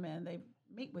blessed them, and they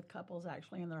meet with couples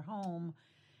actually in their home,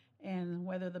 and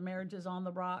whether the marriage is on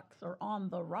the rocks or on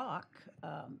the rock,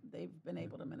 they've been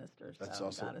able to minister. That's so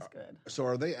awesome. God is good. So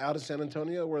are they out of San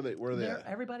Antonio? Where are they at?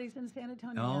 Everybody's in San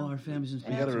Antonio. All our families in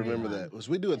San You Antonio. got to remember that. Because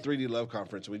we do a 3D Love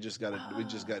conference. We just got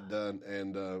done,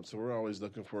 and so we're always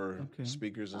looking for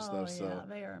speakers and stuff. So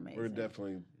they are amazing. We're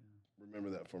definitely.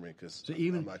 Remember that for me, because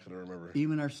I'm not going to remember.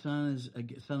 Even our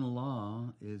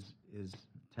son-in-law is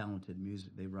talented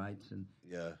music. They writes and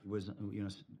he was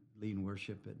leading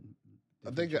worship at.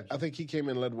 I think he came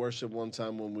and led worship one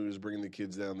time when we was bringing the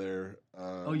kids down there.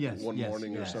 One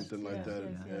morning or something like that.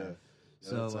 Yes.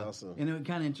 So that's awesome. And it was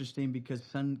kind of interesting because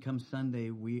come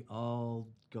Sunday we all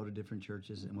go to different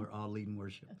churches and we're all leading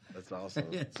worship. That's awesome.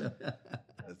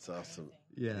 That's awesome.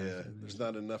 Yeah. There's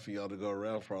not enough of y'all to go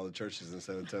around for all the churches in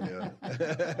San Antonio.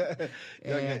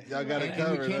 y'all got it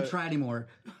covered. We can't try anymore.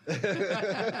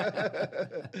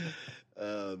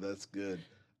 That's good.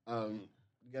 You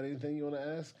got anything you want to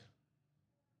ask?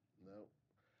 No.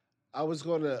 I was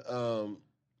going to.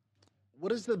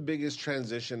 What is the biggest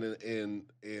transition in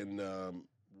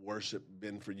worship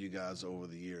been for you guys over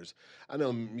the years? I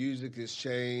know music has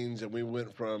changed, and we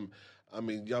went from.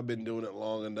 Y'all been doing it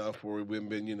long enough where we've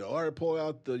been, all right, pull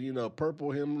out the, purple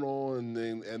hymnal, and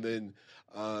then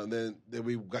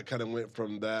we kind of went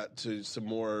from that to some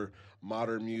more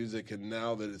modern music, and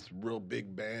now that it's real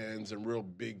big bands and real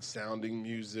big sounding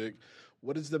music,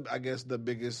 what is the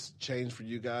biggest change for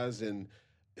you guys? And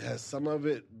has some of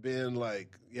it been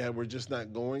like, we're just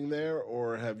not going there,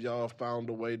 or have y'all found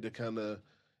a way to kind of,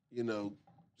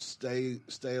 stay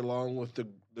along with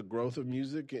the growth of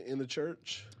music in the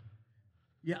church?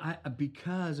 Yeah,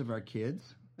 because of our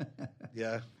kids.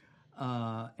 Yeah.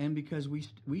 And because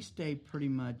we stay pretty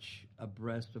much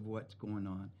abreast of what's going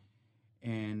on,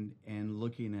 and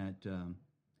looking at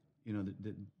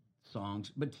the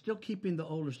songs, but still keeping the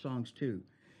older songs too,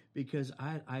 because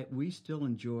we still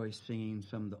enjoy singing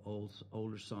some of the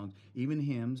older songs, even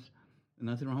hymns.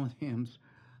 Nothing wrong with hymns,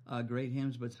 great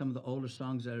hymns, but some of the older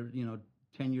songs that are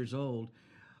 10 years old.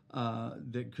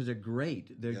 Because they're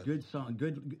great. They're good songs,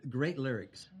 great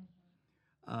lyrics.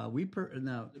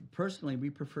 Personally, we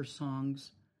prefer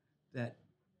songs that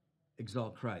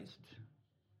exalt Christ.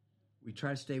 We try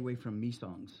to stay away from me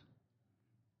songs,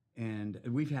 and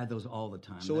we've had those all the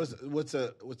time. So what's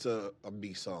a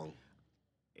me song?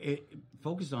 It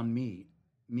focuses on me,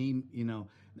 and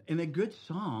they're good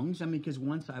songs. Because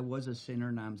once I was a sinner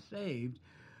and I'm saved.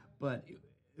 but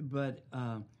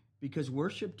because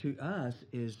worship to us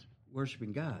is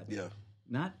worshiping God. Yeah.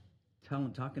 Not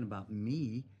talking about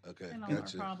me Okay. And all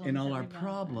Gotcha. our problems. and all that our we've got.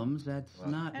 problems. That's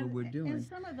not what we're doing. And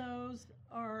some of those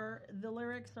are, the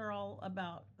lyrics are all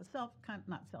about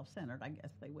not self-centered, I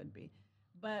guess they would be.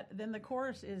 But then the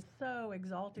chorus is so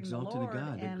exalting the Exalted to Lord.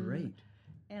 God, they're great.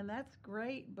 And that's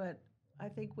great, but I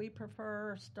think we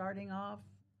prefer starting off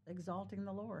exalting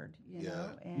the Lord, you know,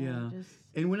 and just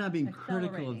and we're not being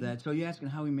critical of accelerating. that. So you're asking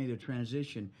how we made a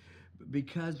transition,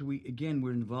 because we're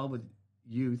involved with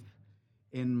youth,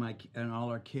 and all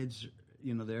our kids,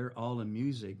 you know, they're all in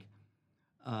music.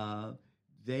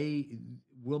 They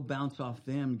will bounce off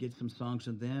them, get some songs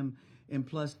of them, and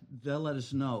plus they'll let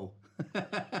us know.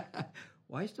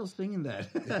 Why are you still singing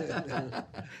that?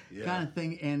 Kind of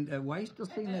thing. And why are you still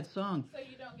singing that song? So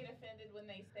you don't get offended when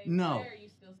they say No. prayer, you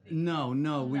still sing?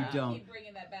 No, we don't. Keep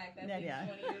bringing that back. That's Yeah.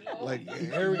 20 years old. Like,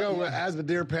 here we go, as the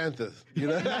Deer Panthers, you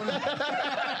know?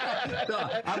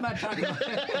 No, I'm not talking about.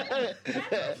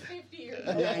 That's 50 years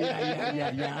old.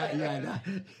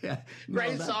 Yeah.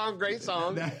 Great song, great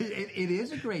song. It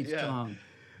is a great Yeah. song,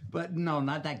 but no,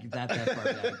 not that far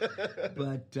back.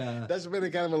 But That's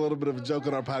been kind of a little bit of a joke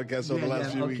on our podcast over the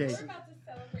last few okay. weeks. We're about to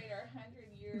celebrate our 100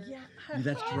 years. Yeah,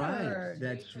 That's right. hard.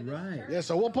 That's right. Yeah,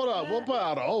 so we'll put out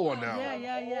an old one now.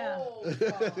 Yeah. Old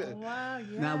song. Wow,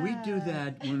 yeah. Now we do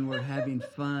that when we're having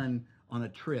fun on a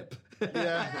trip.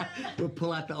 Yeah. We'll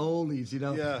pull out the oldies, you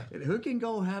know. Yeah. Who can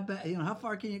go? How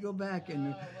far can you go back? And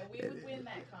Well, we would win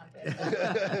that contest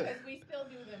because we still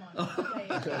do them on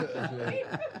Sunday.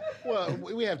 Well,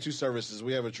 we have two services.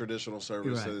 We have a traditional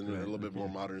service Right, and a little bit more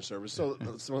modern service. So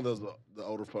some of those, the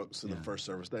older folks in the first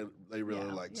service, they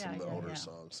really like some of the older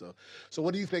songs. So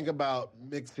what do you think about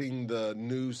mixing the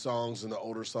new songs and the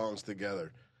older songs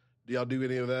together? Do y'all do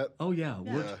any of that? oh yeah,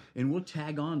 we'll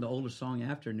tag on the older song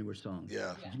after a newer song.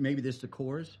 Yeah. Maybe this the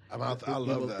chorus. I love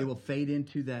that. It will fade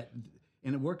into that,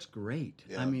 and it works great.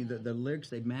 Yeah. I mean, the lyrics,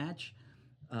 they match,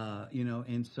 you know,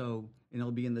 and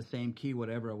it'll be in the same key,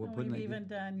 whatever. We'll put in We've the, even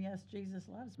done Yes, Jesus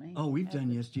Loves Me. Oh, we've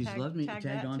done Yes, Jesus Loves Me. Tagged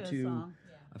Tagged that on to a to, song.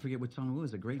 I forget what song it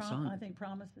was. A great song. I think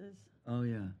Promises. Oh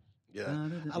yeah. Yeah.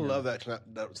 I love that stuff,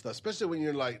 especially when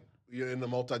you're in the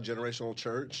multi-generational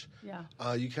church. Yeah.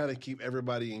 You kind of keep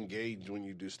everybody engaged when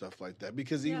you do stuff like that,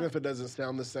 because even if it doesn't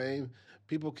sound the same,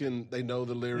 people they know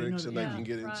the lyrics and they can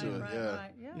get into it.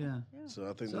 Right. Yeah. So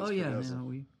I think So, that's oh yeah, pretty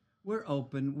awesome. no, we're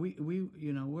open.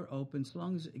 We're open as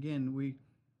long as, again, we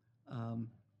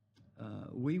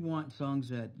want songs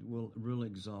that will really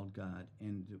exalt God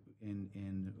and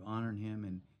honor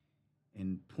Him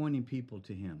and pointing people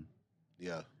to Him.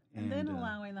 Yeah. And then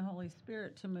allowing the Holy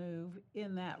Spirit to move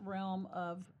in that realm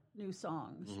of new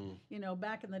songs. Mm-hmm. You know,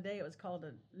 back in the day, it was called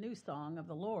a new song of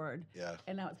the Lord. Yeah.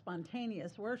 And now it's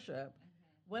spontaneous worship.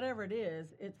 Whatever it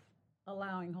is, it's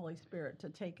allowing Holy Spirit to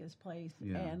take His place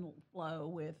and flow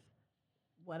with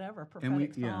whatever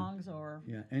prophetic songs or.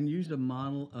 Yeah, and use the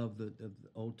model of the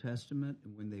Old Testament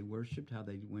when they worshipped, how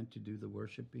they went to do the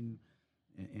worshiping,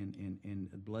 and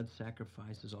blood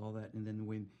sacrifices, all that, and then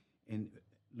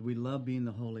we love being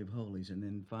the Holy of Holies, and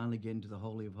then finally get into the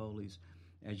Holy of Holies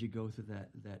as you go through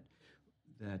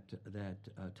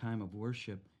that time of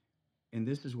worship. And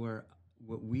this is where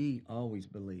what we always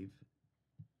believe,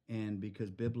 and because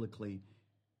biblically,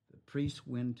 the priest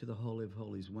went to the Holy of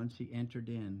Holies. Once he entered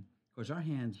in, of course, our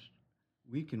hands,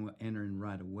 we can enter in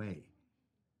right away,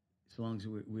 as long as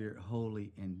we're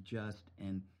holy and just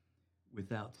and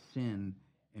without sin,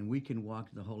 and we can walk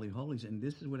to the Holy of Holies. And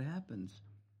this is what happens.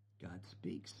 God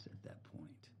speaks at that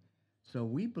point. So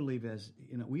we believe,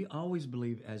 we always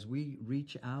believe as we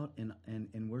reach out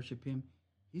and worship Him,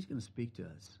 He's going to speak to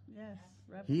us.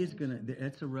 Yes. He is going to,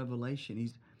 that's a revelation.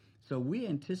 So we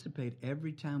anticipate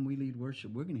every time we lead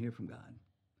worship, we're going to hear from God.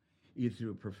 Either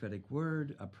through a prophetic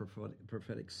word, a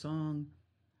prophetic song,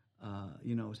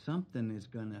 something is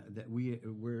going to, that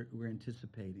we're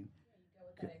anticipating. You go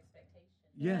with that expectation.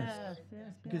 Yes.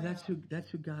 Yes. Because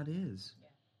that's who God is.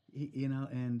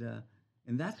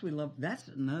 And that's we love. That's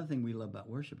another thing we love about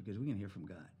worship, because we can hear from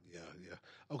God. Yeah.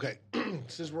 Okay,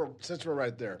 since we're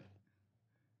right there.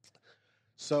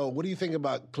 So, what do you think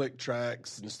about click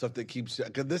tracks and stuff that keeps?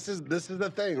 Because this is the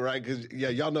thing, right? Because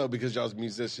y'all know, because y'all's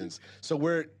musicians. So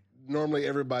we're normally,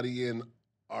 everybody in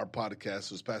our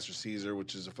podcast was Pastor Caesar,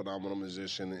 which is a phenomenal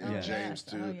musician, and James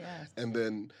too. Oh, yes. And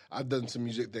then I've done some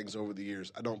music things over the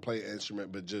years. I don't play an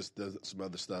instrument, but just do some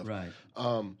other stuff. Right.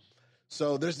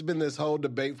 So there's been this whole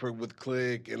debate with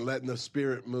click and letting the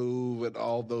Spirit move and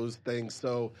all those things.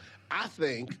 So I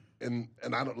think, and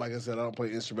I don't, like I said, I don't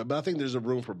play instrument, but I think there's a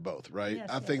room for both, right? Yes,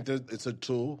 I think that it's a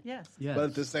tool. Yes. Yes. But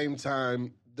at the same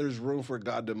time, there's room for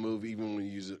God to move even when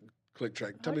you use a click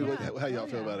track. Tell me how y'all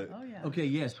feel about it. Oh yeah. Okay,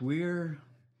 yes, we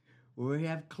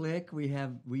have click. We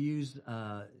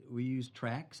use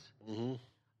tracks.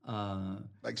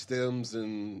 Like stems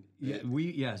and Yeah,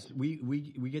 we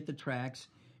get the tracks,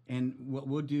 and what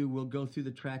we'll do, we'll go through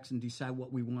the tracks and decide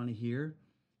what we want to hear.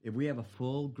 If we have a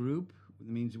full group, it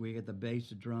means we get the bass,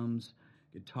 the drums,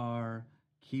 guitar,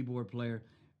 keyboard player.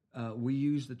 We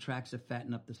use the tracks to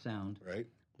fatten up the sound. Right.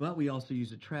 But we also use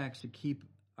the tracks to keep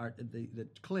the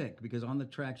click, because on the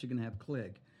tracks you're going to have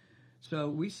click. So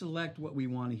we select what we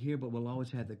want to hear, but we'll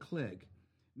always have the click.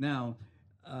 Now,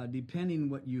 depending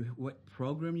what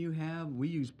program you have, we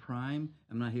use Prime.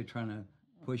 I'm not here trying to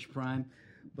push Prime,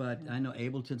 but I know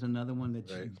Ableton's another one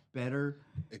that's better,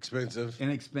 expensive,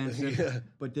 inexpensive.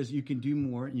 But you can do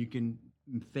more, and you can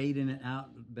fade in and out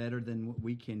better than what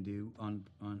we can do on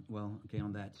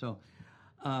that.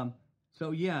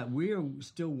 So yeah, we're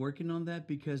still working on that,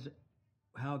 because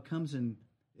how it comes in,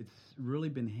 it's really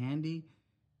been handy,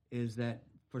 is that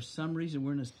for some reason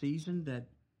we're in a season that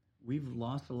we've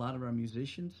lost a lot of our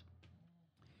musicians.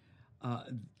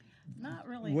 Not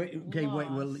really. Wait,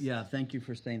 lost. well, yeah, thank you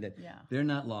for saying that. Yeah. They're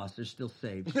not lost, they're still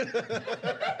saved.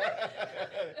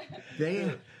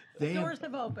 Doors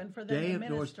have opened for them to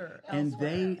minister and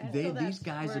elsewhere. these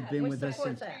guys have been with us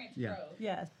since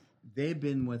Yes. they've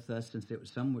been with us since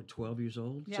some were 12 years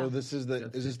old. Yeah. So this is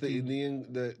the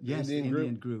Indian Yes, Indian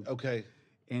Indian group. Okay,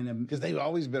 And because they've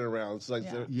always been around. It's like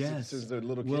since they're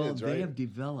little kids, right? They have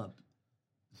developed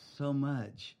so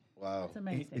much. Wow, It's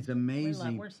amazing. It's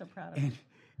amazing. We're so proud of it.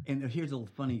 And here's a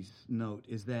funny note: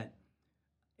 is that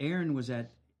Aaron was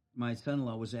my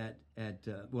son-in-law was at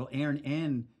Aaron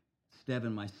and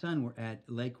Steven, my son, were at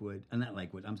Lakewood. Not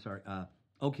Lakewood. I'm sorry,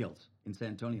 Oak Hills in San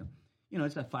Antonio. You know,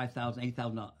 it's a 5,000,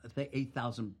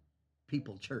 8,000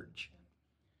 people church,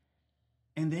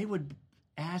 and they would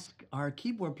ask our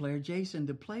keyboard player Jason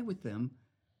to play with them.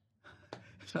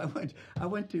 So I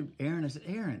went to Aaron. I said,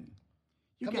 Aaron,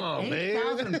 you Come got on,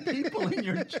 8,000 people in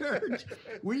your church.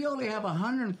 We only have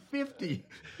 150.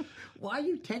 Why are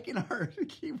you taking our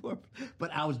keyboard?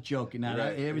 But I was joking. Now,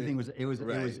 Right. everything was it was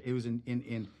Right.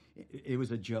 it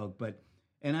was a joke. But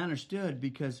and I understood,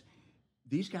 because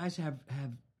these guys have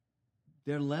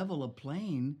their level of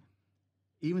playing,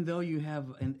 even though you have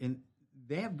and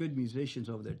they have good musicians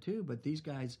over there too. But these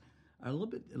guys are a little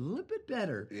bit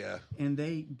better. Yeah. And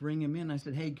they bring him in. I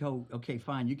said, hey, okay,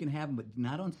 fine, you can have them, but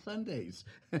not on Sundays.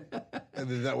 And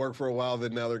did that work for a while?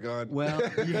 Then now they're gone. Well,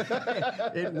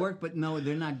 yeah, it worked, but no,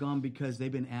 they're not gone, because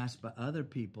they've been asked by other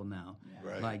people now.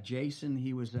 Yeah. Right. Like Jason,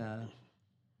 he was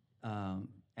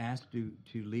asked to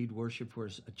lead worship for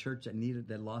a church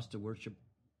that lost a worship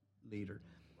leader.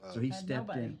 So he Had stepped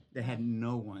nobody. in. They had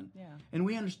no one. Yeah. And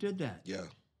we understood that. Yeah.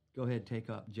 Go ahead, take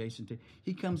up Jason.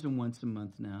 He comes in once a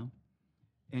month now.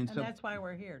 And And so, that's why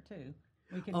we're here too.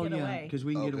 We can oh get yeah, away. because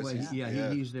we can get away.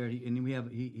 Yeah. He's there,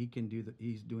 and he can do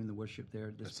he's doing the worship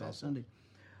there this past Sunday.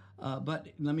 But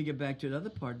let me get back to the other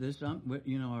part. This,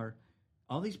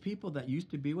 all these people that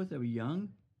used to be with, that were young,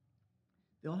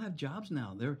 they all have jobs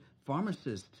now. They're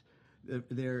pharmacists.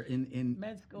 They're in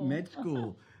Med school. Med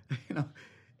school,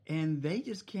 and they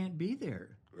just can't be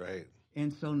there. Right.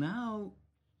 And so now,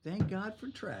 thank God for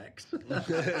tracks.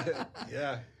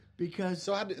 Yeah. Because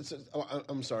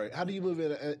I'm sorry. How do you move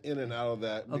in and out of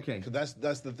that? Okay. Because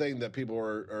that's the thing that people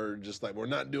are just like, we're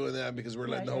not doing that because we're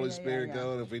letting the Holy Spirit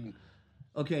go. And if we,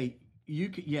 okay,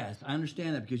 yes, I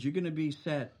understand that, because you're going to be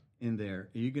set in there.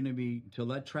 You're going to be till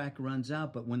that track runs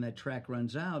out. But when that track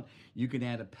runs out, you can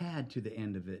add a pad to the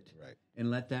end of it, Right.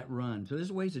 and let that run. So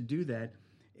there's ways to do that.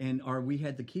 Or we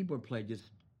had the keyboard player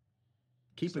just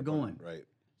keep it going. right.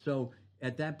 So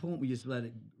at that point, we just let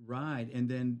it ride, and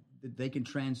then they can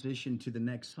transition to the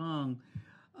next song.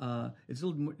 It's a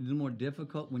little more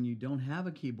difficult when you don't have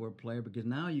a keyboard player, because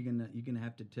now you're gonna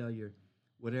have to tell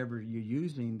whatever you're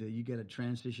using that you get a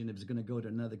transition if it's going to go to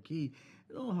another key.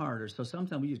 A little harder. So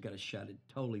sometimes we just got to shut it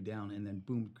totally down and then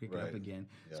boom, kick it up again.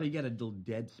 Yeah. So you got a little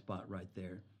dead spot right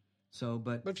there. So,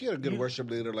 but if you had a good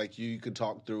worship leader like you could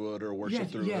talk through it or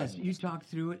worship through it. Yes, you talk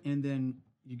through it, and then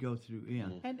you go through. Yeah.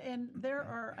 And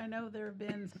I know there have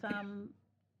been some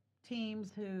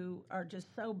teams who are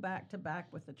just so back to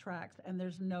back with the tracks, and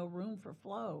there's no room for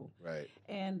flow. Right.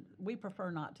 And we prefer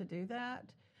not to do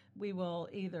that. We will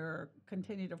either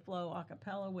continue to flow a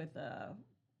cappella with a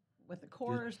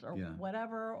chorus or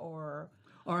whatever, or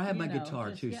I have my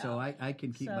guitar too, so I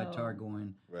can keep my guitar So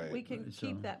going. Right. we can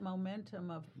keep that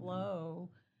momentum of flow,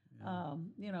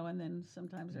 and then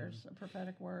sometimes there's a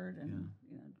prophetic word, and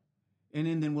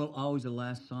And then we'll always, the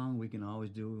last song, we can always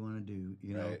do what we want to do,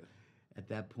 Right. at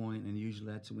that point, and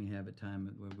usually that's when we have a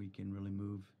time where we can really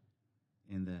move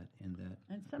in that And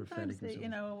prophetic sometimes,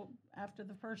 and so after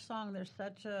the first song, there's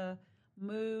such a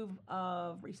move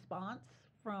of response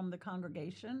from the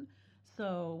congregation.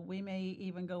 So we may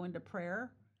even go into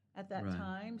prayer at that Right.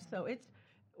 time. So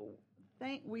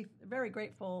we're very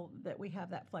grateful that we have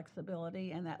that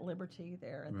flexibility and that liberty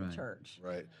there at Right. the church.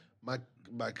 Right.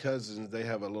 My cousins, they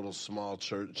have a little small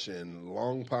church in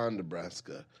Long Pond,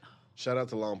 Nebraska. Shout out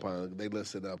to Long Pond. They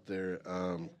listen up there.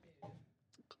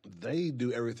 They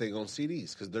do everything on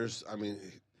CDs because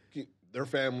their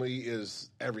family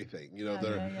is everything. You know, Yeah,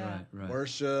 they're yeah, yeah. Right.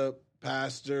 worship,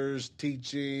 pastors,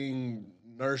 teaching,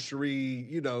 nursery,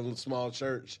 you know, small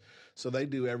church. So they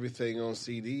do everything on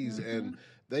CDs, and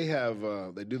they have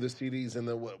they do the CDs, and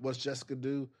then what's Jessica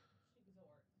do?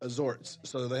 Exhorts.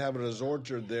 So they have an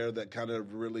exhorter there that kind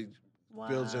of really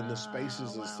fills in the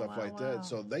spaces and stuff like that.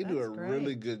 So they do That's a great.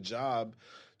 really good job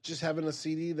just having a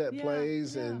CD that Yeah,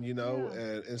 plays yeah, and, you know,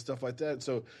 yeah. and stuff like that.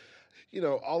 So, you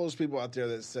know, all those people out there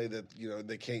that say that, you know,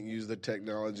 they can't use the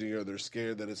technology or they're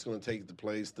scared that it's going to take the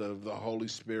place of the Holy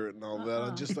Spirit and all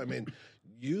that. I mean,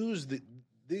 use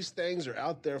these things are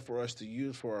out there for us to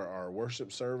use for our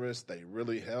worship service. They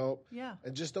really help. Yeah.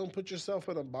 And just don't put yourself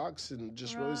in a box and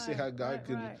just really see how God right,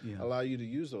 can right. Yeah. allow you to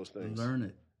use those things. learn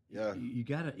it. Yeah. You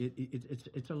gotta.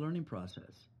 It's a learning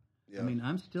process. Yeah. I mean,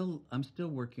 I'm still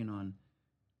working on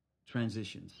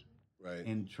transitions Right.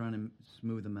 and trying to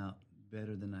smooth them out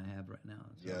better than I have right now.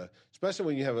 So, Yeah, especially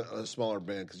when you have a smaller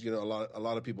band, because you know a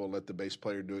lot of people let the bass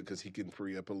player do it because he can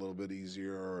free up a little bit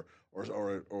easier,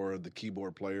 or the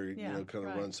keyboard player, Yeah, you know, kind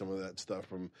of right. run some of that stuff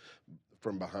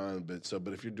from behind. But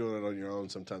if you're doing it on your own,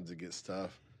 sometimes it gets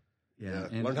tough. yeah.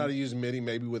 Yeah. Learn how to use MIDI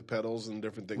maybe with pedals and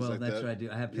different things Well, like that's that. what I do.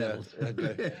 I have Yeah, pedals.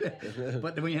 okay.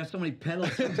 But when you have so many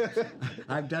pedals,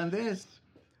 I've done this.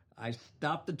 I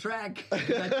stopped the track. I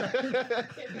hit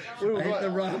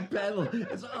the wrong pedal.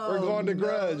 We're going to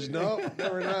Grudge. No,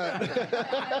 we're not.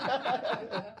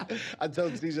 I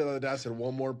told CJ the other day, I said,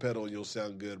 one more pedal and you'll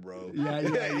sound good, bro. Yeah.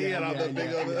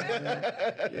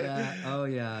 Oh,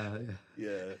 yeah.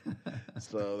 Yeah.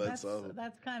 So that's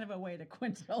That's kind of a way to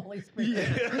quench the Holy Spirit.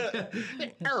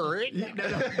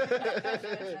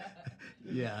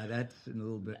 Yeah, that's a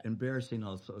little bit embarrassing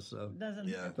also. So, Doesn't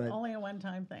Yeah. only a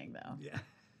one-time thing though. yeah.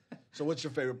 So what's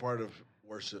your favorite part of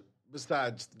worship?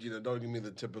 Besides, you know, don't give me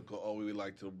the typical, oh, we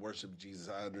like to worship Jesus.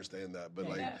 I understand that. But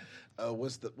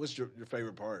what's your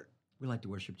favorite part? We like to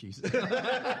worship Jesus. The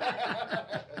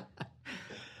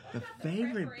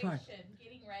favorite part. Preparation,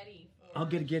 getting ready. I'll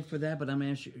get for that, but I'm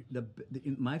answering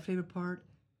my favorite part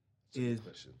is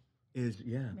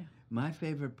Question. My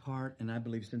favorite part, and I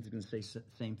believe Cynthia's going to say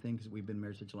same thing because we've been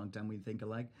married such a long time, we think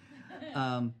alike,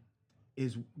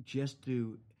 is just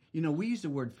to, you know, we use the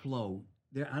word flow.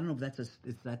 There, I don't know if is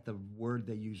that the word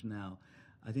they use now.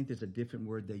 I think there's a different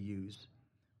word they use.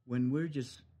 When we're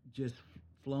just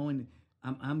flowing,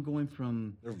 I'm going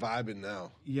from They're vibing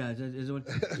now. yeah.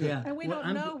 And we Well,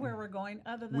 don't know where we're going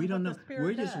other than we don't what know. the Spirit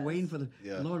We're just does. waiting for the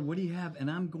Yeah. Lord. What do you have? And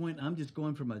I'm just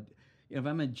going from if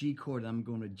I'm a G chord, I'm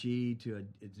going to G to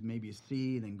it's maybe a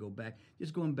C, and then go back.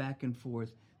 Just going back and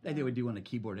forth. Like they would do on a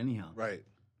keyboard anyhow. Right.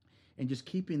 And just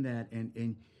keeping that, and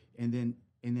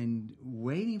then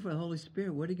waiting for the Holy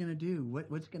Spirit. What are you going to do?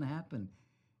 What's going to happen?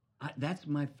 That's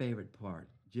my favorite part.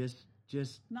 Just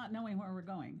Not knowing where we're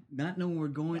going. not knowing where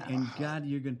we're going, and God,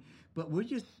 you're going. But we're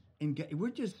just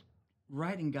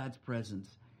right in God's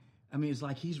presence. I mean, it's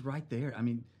like He's right there. I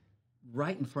mean,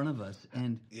 right in front of us.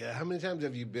 And Yeah. How many times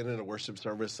have you been in a worship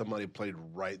service, somebody played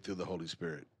right through the Holy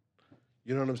Spirit?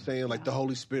 You know what I'm saying? Like the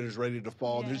Holy Spirit is ready to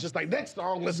fall. Yeah. They're just like, next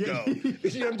song, let's go.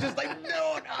 You know, I'm just like,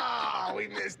 no, we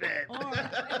missed it. Or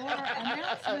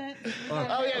announcement.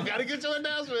 Oh, yeah, got to get your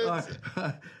announcements.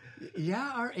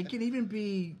 yeah, or it can even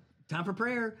be time for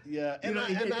prayer. Yeah, you and know, I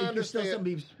it can still understand.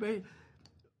 somebody sp-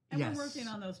 And yes. we're working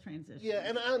on those transitions. Yeah,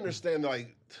 and I understand,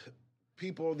 like,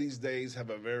 people these days have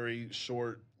a very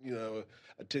short, you know,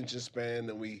 attention span,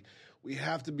 and we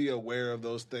have to be aware of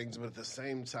those things. But at the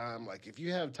same time, like, if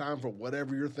you have time for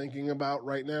whatever you're thinking about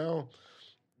right now,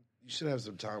 you should have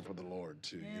some time for the Lord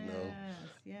too. You know.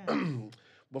 Yes.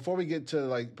 Before we get to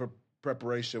like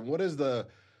preparation, what is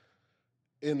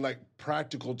in like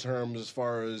practical terms as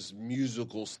far as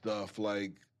musical stuff,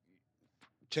 like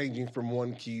changing from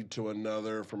one key to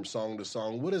another, from song to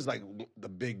song? What is like the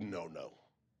big no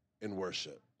in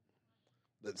worship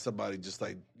that somebody just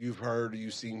like you've heard or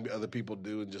you've seen other people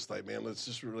do, and just like, man, let's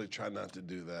just really try not to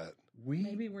do that.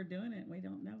 Maybe we're doing it. We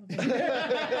don't know.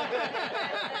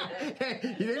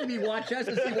 You didn't even watch us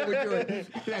to see what we're doing.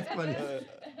 That's funny.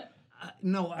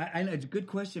 No, I know it's a good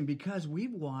question because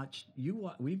we've watched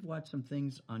some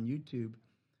things on YouTube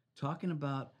talking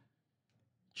about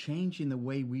changing the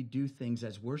way we do things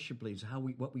as worship leaders,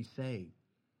 what we say.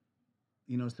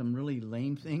 You know, some really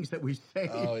lame things that we say.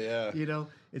 Oh, yeah. You know,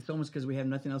 it's almost because we have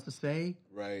nothing else to say.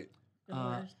 Right. The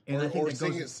worst. And I think Or that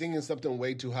goes, singing something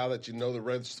way too high that you know the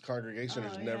rest congregation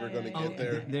is never going to get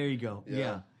there. There you go.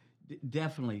 Yeah. Yeah.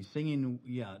 Definitely singing.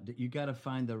 Yeah, you got to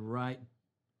find the right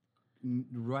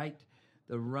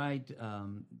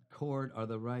chord or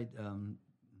the right. What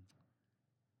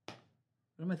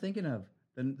am I thinking of?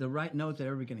 The right note that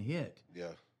everybody can hit. Yeah.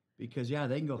 Because they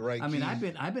can go. The right I mean,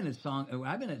 keys. I've been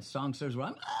at song service where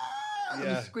I'm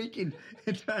Yeah. squeaking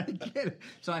and trying to get it.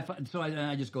 So I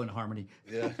just go into harmony.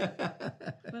 Yeah.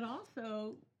 But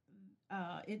also,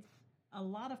 it's a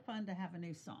lot of fun to have a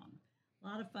new song. A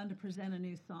lot of fun to present a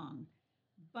new song.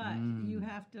 But you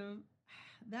have to,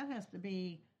 that has to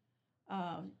be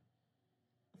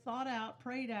thought out,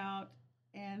 prayed out,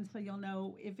 and so you'll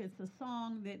know if it's a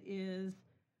song that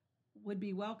would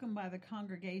be welcomed by the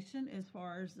congregation as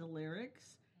far as the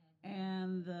lyrics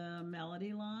and the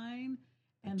melody line.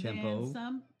 And tempo.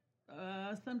 then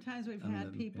sometimes we've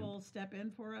had people step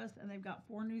in for us and they've got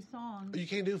 4 new songs. You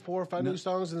can't do 4 or 5 new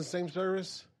songs in the same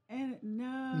service? And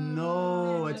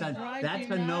No, that's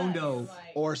a no-no.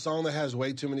 Or a song that has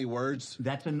way too many words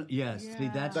That's yes. See,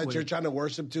 that's that what you're trying to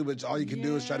worship to, but all you can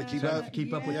do is try to keep up?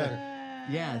 keep up with Yes. that.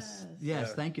 Yes. Yeah.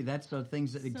 Thank you. That's the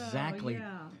things that exactly.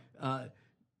 yeah.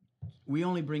 We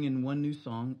only bring in 1 new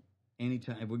song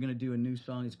anytime. If we're going to do a new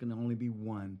song, it's going to only be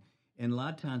 1. And a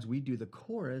lot of times we do the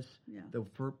chorus the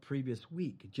previous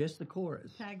week, just the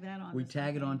chorus. Tag that on. We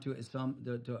tag it onto a song,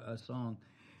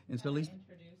 and so at least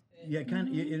kind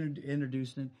of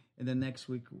introducing it, and then next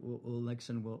week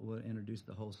Lexon will introduce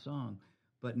the whole song,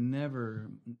 but never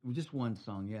just one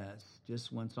song. Yes,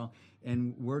 just one song,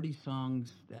 and wordy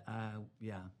songs.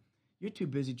 You're too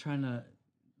busy trying to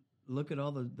look at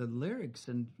all the lyrics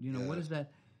and what is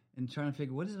that, and trying to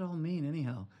figure what does it all mean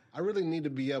anyhow. I really need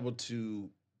to be able to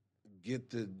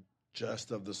get the gist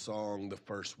of the song the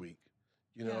first week.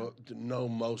 To know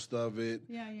most of it.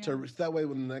 That way,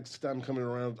 when the next time coming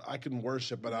around, I can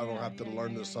worship, but I don't have to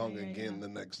learn the song again the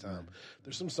next time.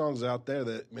 There's some songs out there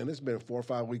that, man, it's been 4 or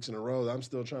 5 weeks in a row that I'm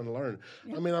still trying to learn.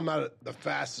 I mean, I'm not the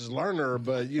fastest learner,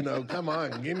 but, come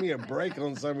on, give me a break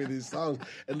on some of these songs.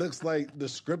 It looks like the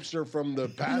scripture from the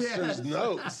pastor's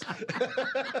notes.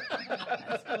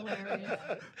 That's hilarious.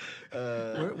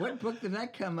 What book did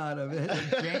that come out of?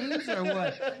 James or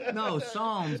what? No,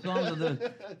 Psalms. Psalms of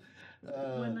the...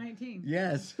 119.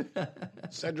 Yes.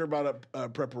 Sandra brought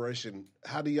up preparation.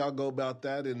 How do y'all go about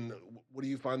that, and what do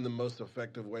you find the most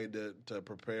effective way to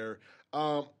prepare?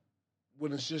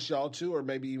 When it's just y'all two, or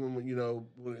maybe even when you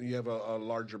have a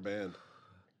larger band?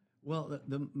 Well,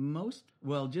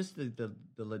 just the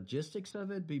logistics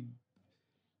of it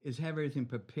is have everything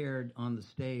prepared on the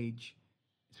stage,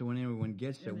 so when everyone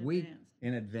gets there,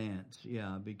 in advance,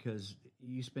 because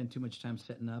you spend too much time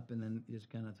setting up, and then it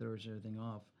just kind of throws everything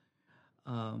off.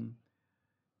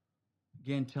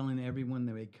 Again, telling everyone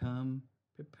that they come,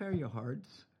 prepare your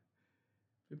hearts.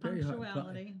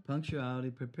 Punctuality.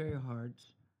 Prepare your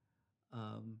hearts.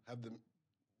 Have them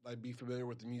be familiar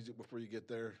with the music before you get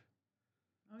there.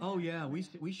 Oh yeah, we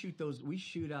shoot those. We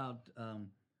shoot out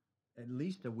at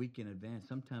least a week in advance.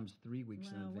 Sometimes 3 weeks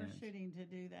in advance. We're shooting to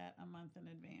do that a month in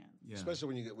advance. Yeah.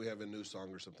 Especially when we have a new song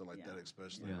or something like that.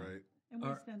 Especially right. And we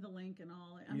send the link and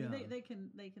all. I mean, they can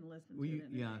listen to it in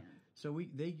advance. So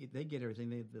they get everything.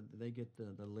 They get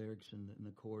the lyrics and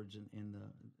the chords and the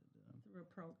through a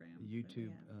program,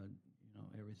 YouTube,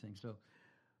 everything. So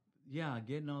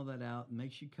getting all that out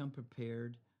makes you come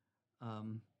prepared.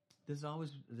 There's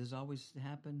always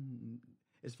happen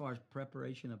as far as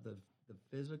preparation of the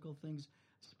physical things.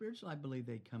 Spiritual, I believe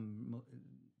they come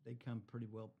pretty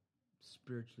well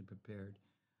spiritually prepared.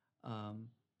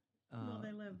 Well,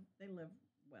 they live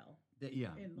well. They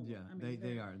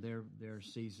are. They're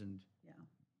seasoned. Yeah.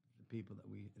 The people that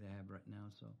they have right now.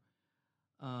 So,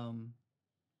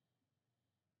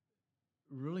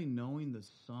 really knowing the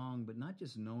song, but not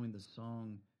just knowing the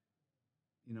song.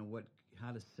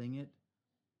 How to sing it,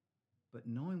 but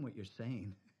knowing what you're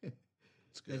saying.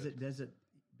 It's good. Does it?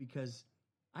 Because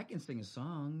I can sing a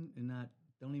song and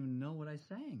don't even know what I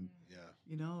sang. Yeah.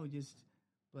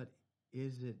 But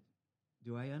is it?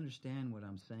 Do I understand what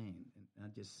I'm saying and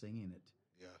not just singing it?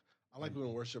 Yeah. I like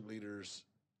when worship leaders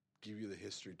give you the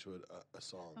history to a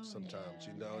song sometimes,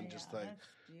 and just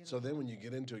so then when you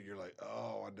get into it, you're like,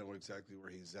 oh, I know exactly where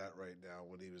he's at right now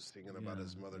when he was singing about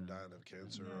his mother dying of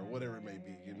cancer or whatever it may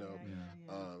be,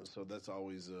 So that's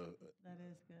always that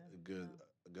is good.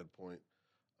 A good point.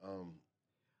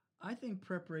 I think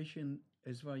preparation,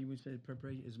 as far as you would say,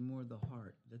 preparation is more the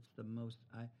heart. That's the most.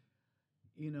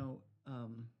 You know,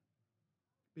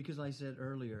 because I said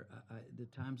earlier, the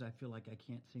times I feel like I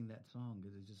can't sing that song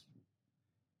because it's just.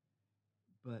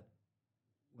 But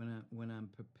when I'm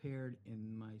prepared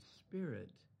in my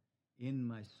spirit, in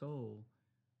my soul,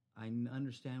 I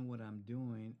understand what I'm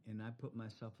doing, and I put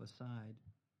myself aside.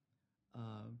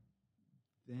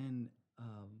 Then,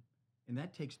 and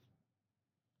that takes.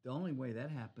 The only way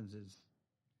that happens is,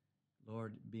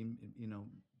 Lord,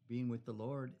 being with the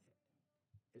Lord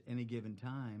at any given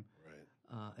time,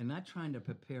 Right. And not trying to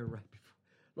prepare right before.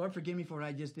 Lord, forgive me for what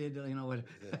I just did. You know what?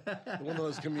 One of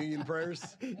those communion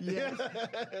prayers. Yes.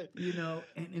 You know,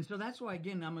 and so that's why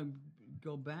again I'm gonna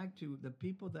go back to the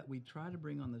people that we try to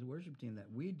bring on the worship team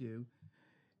that we do.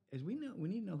 Is we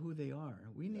need to know who they are.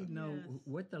 We need to know Yes.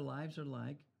 what their lives are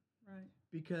like, Right.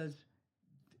 because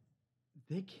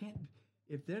they can't.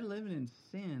 If they're living in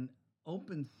sin,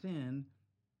 open sin,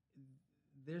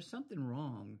 there's something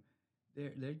wrong.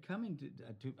 They're coming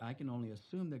to. I can only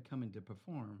assume they're coming to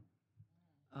perform,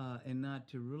 and not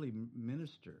to really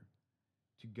minister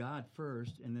to God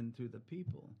first, and then to the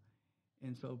people.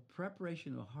 And so,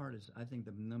 preparation of the heart is, I think,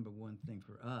 the number one thing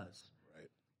for us. Right.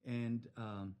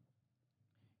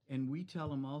 And we tell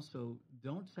them also,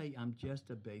 don't say I'm just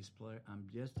a bass player, I'm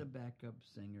just a backup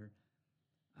singer.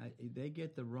 They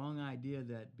get the wrong idea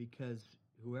that because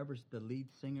whoever's the lead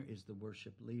singer is the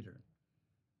worship leader.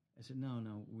 I said,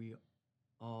 no, we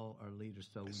all are leaders.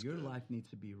 So your life needs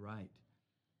to be right.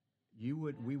 We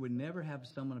would never have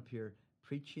someone up here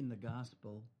preaching the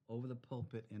gospel over the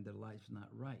pulpit and their life's not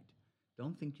right.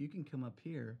 Don't think you can come up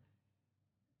here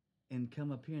and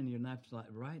your life's not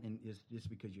right, and it's just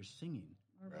because you're singing.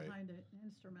 Or Right. behind an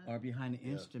instrument. Or behind an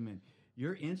instrument.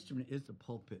 Your instrument is the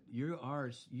pulpit. You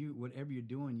whatever you're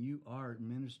doing, you are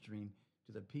ministering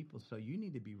to the people. So you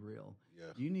need to be real.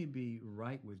 Yeah. You need to be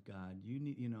right with God. You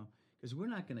need, because we're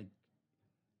not going to.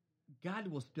 God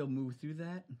will still move through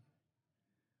that,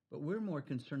 but we're more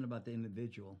concerned about the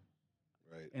individual,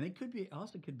 Right. and it could be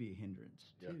a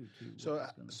hindrance too.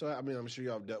 To So I mean, I'm sure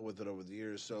y'all have dealt with it over the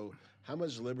years. So, how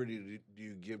much liberty do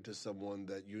you give to someone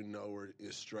that you know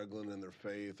is struggling in their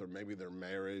faith, or maybe their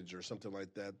marriage, or something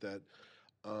like that?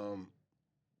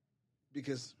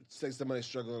 Because say somebody's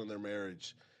struggling in their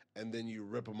marriage, and then you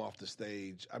rip them off the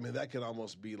stage. I mean, that could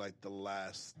almost be like the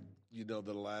last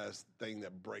thing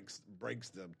that breaks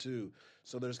them too.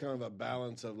 So there's kind of a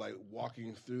balance of like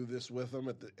walking through this with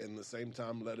them in the same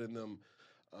time letting them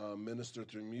minister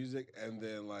through music, and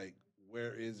then like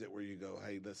where is it where you go,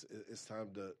 hey, it's time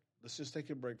to let's just take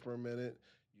a break for a minute.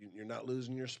 You're not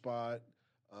losing your spot,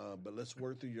 but let's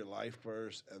work through your life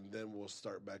first, and then we'll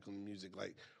start back on the music.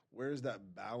 Like, where's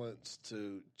that balance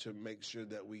to make sure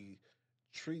that we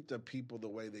treat the people the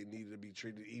way they need to be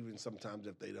treated, even sometimes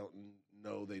if they don't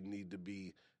know they need to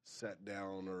be sat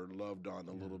down or loved on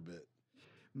a little bit.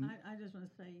 I just want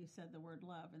to say you said the word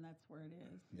love, and that's where it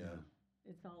is. Yeah.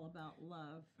 It's all about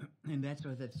love. And that's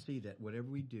why that see that whatever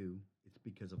we do, it's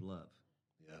because of love.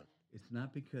 Yeah. It's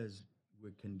not because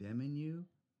we're condemning you,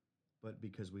 but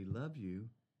because we love you.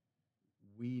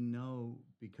 We know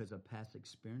because of past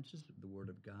experiences, the Word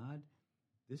of God,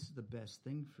 this is the best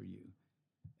thing for you.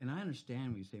 And I understand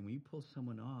what you're saying. When you pull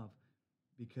someone off,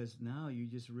 because now you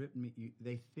just ripped me,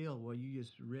 they feel, well, you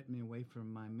just ripped me away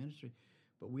from my ministry.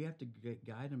 But we have to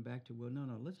guide them back to, well, no,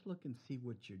 let's look and see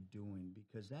what you're doing,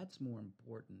 because that's more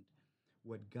important.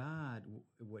 What God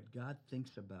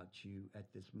thinks about you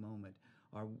at this moment,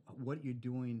 or what you're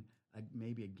doing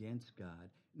maybe against God.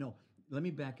 No, let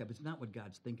me back up. It's not what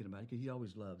God's thinking about, because He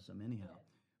always loves them anyhow.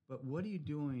 But what are you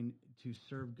doing to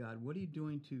serve God? What are you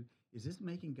doing is this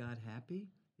making God happy?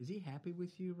 Is He happy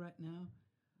with you right now?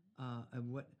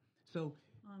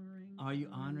 Honoring. Are you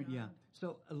honoring? God. Yeah.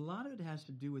 So a lot of it has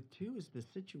to do with too is the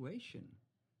situation.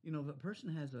 If a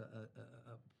person has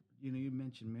you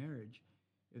mentioned marriage.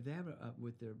 If they have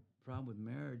with their problem with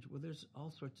marriage, well, there's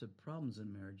all sorts of problems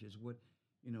in marriages. What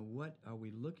are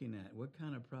we looking at? What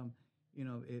kind of problem?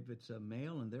 If it's a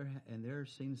male and they're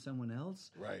seeing someone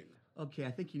else, Right. Okay,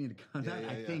 I think you need to come.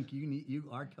 I think you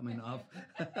are coming off.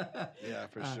 Yeah,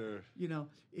 for sure.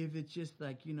 If it's just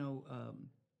like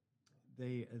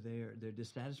they're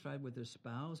dissatisfied with their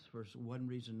spouse for one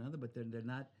reason or another, but they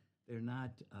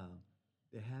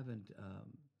haven't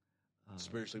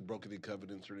Spiritually broken any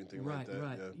covenants or anything right, like that.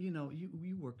 right. Yeah.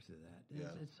 You work through that. Yeah.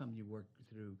 It's something you work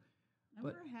through. And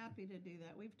we're happy to do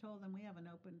that. We've told them we have an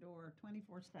open door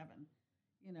 24/7.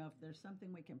 If there's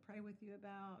something we can pray with you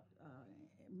about,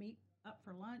 meet up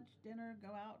for lunch, dinner, go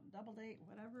out, double date,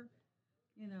 whatever.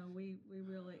 We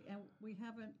really, and we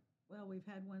haven't, well, we've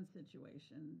had one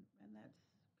situation, and that's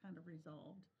kind of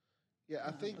resolved. Yeah,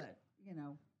 I think But,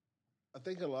 I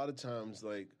think a lot of times,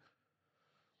 like,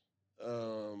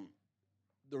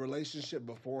 the relationship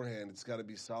beforehand, it's got to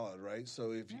be solid, right?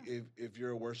 So if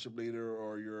you're a worship leader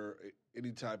or you're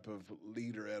any type of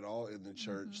leader at all in the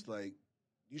church, like,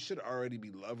 you should already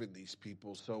be loving these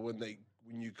people. So when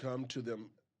you come to them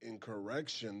in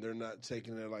correction, they're not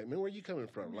taking it like, man, where are you coming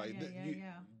from?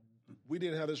 We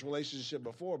didn't have this relationship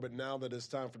before, but now that it's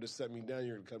time for to set me down,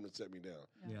 you're going to come to set me down.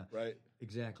 Yeah. Right?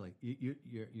 Exactly.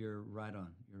 You're right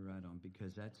on. You're right on,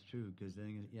 because that's true. Because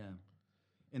then,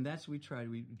 and that's we try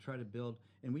to build,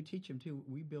 and we teach them too.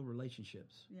 We build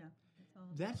relationships. Yeah.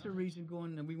 That's the reason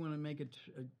going, and we want to make it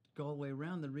go all the way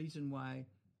around. The reason why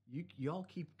y'all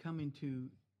keep coming to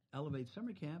Elevate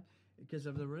Summer Camp because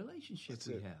of the relationships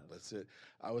we have. That's it.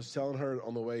 I was telling her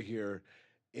on the way here,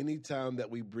 anytime that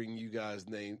we bring you guys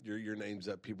your names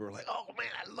up, people are like, "Oh man,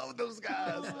 I love those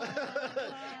guys,"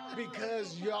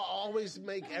 because y'all always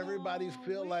make everybody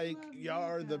feel like y'all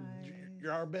are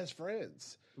you're our best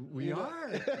friends. We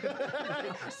are.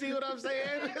 See what I'm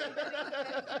saying?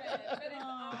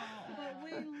 But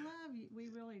we love you. We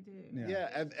really do. Yeah,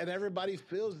 and everybody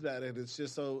feels that, and it's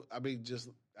just so. I mean,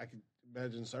 I can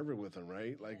imagine serving with them,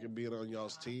 right? Like being on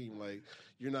y'all's team. Like,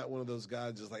 you're not one of those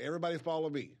guys just like, everybody follow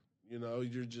me.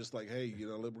 You're just like, hey,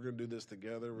 we're going to do this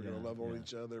together. We're going to love on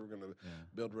each other. We're going to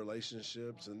build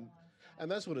relationships, and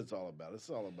that's what it's all about. It's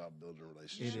all about building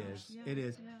relationships. It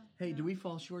is. Yeah. Hey, do we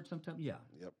fall short sometimes? Yeah.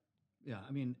 Yep. Yeah.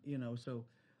 I mean, so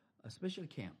especially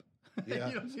camp. Yeah.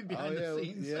 You don't see behind the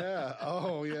scenes. Yeah.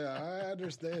 Oh, yeah. I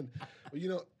understand.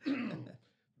 Well,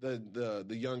 the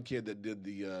young kid that did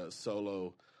the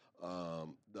solo,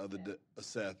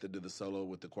 Seth that did the solo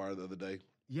with the choir the other day.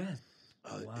 Yes.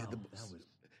 Wow. That was.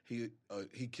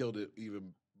 He killed it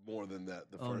even more than that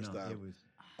the first time. It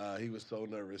was. He was so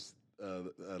nervous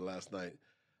last night.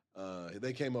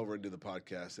 They came over and did the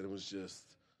podcast, and it was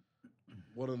just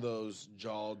one of those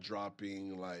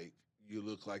jaw-dropping, like, you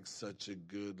look like such a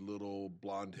good little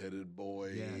blonde-headed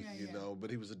boy, but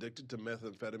he was addicted to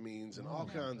methamphetamines and all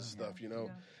kinds of stuff,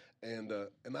 And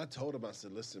I told him, I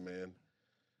said, listen, man,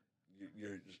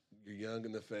 you're young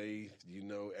in the faith.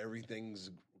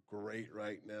 Everything's great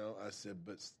right now. I said,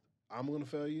 but I'm going to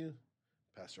fail you.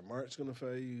 Pastor Mark's going to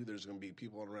fail you. There's going to be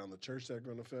people around the church that are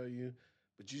going to fail you.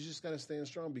 But you just got to stand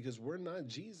strong, because we're not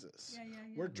Jesus.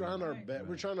 We're trying our best.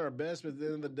 We're trying our best, but at the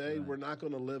end of the day, we're not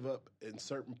going to live up in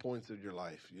certain points of your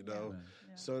life,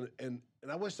 So, and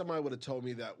I wish somebody would have told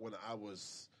me that when I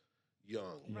was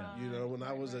young, when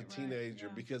I was a teenager,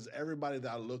 because everybody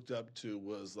that I looked up to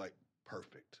was like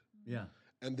perfect. Yeah.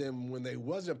 And then when they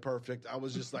wasn't perfect, I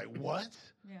was just like, what?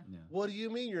 Yeah. What do you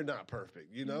mean you're not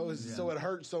perfect? So it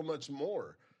hurt so much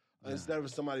more. Instead of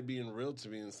somebody being real to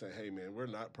me and saying, hey, man, we're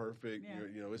not perfect.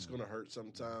 It's going to hurt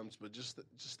sometimes, but just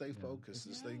stay focused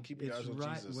and keep your eyes on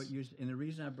Jesus. And the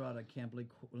reason I brought up Camp Lee,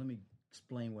 let me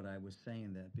explain what I was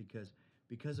saying, that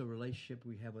because of the relationship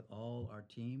we have with all our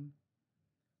team,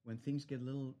 when things get a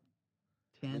little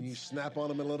tense. When you snap on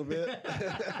them a little bit?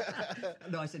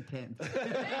 No, I said tense. Those are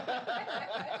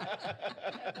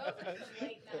some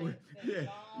late nights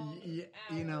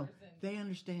and long hours they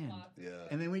understand. Yeah.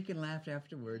 And then we can laugh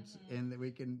afterwards, and we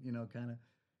can, kind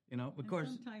of, of course.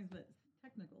 Sometimes it's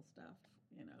technical stuff,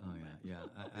 Oh, yeah.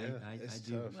 I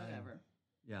do. Whatever.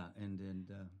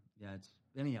 It's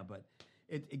anyhow, but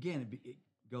it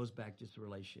goes back just to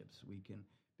relationships.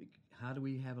 How do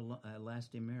we have a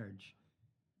lasting marriage?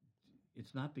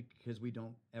 It's not because we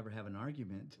don't ever have an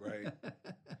argument. Right.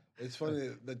 It's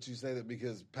funny that you say that,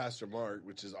 because Pastor Mark,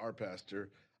 which is our pastor,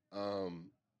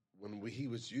 when he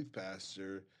was youth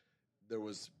pastor, there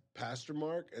was Pastor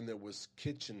Mark and there was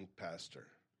Kitchen Pastor.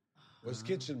 It was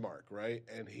Kitchen Mark, right?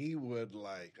 And he would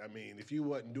if you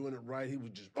wasn't doing it right, he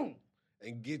would just boom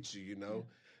and get you, Yeah.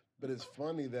 But it's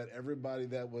funny that everybody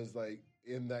that was like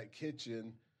in that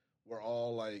kitchen were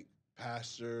all like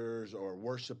pastors or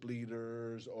worship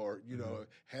leaders or,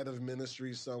 head of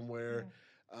ministry somewhere.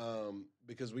 Yeah.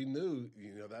 Because we knew,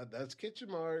 that's Kitchen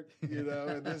Mark,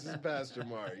 and this is Pastor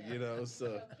Mark,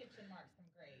 so. Kitchen Mark's some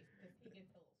grace, because he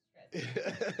gets a little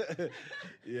stressed.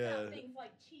 Yeah. Things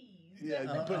like cheese.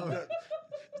 Yeah,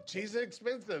 cheese is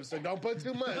expensive, so don't put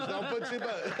too much. Don't put too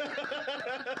much. He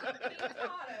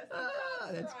taught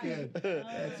us. That's good.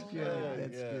 That's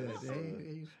good. That's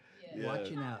good. Hey,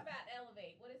 watching out. Talk about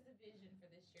Elevate. What is the vision for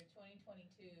this year,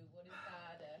 2022? What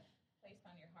has God placed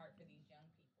on your heart for these young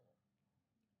people?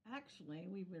 Actually,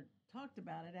 we talked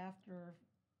about it after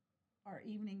our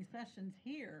evening sessions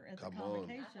here at the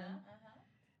convocation.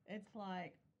 It's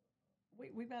like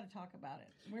we've got to talk about it.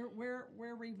 We're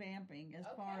revamping as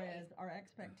far Okay. as our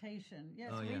expectation.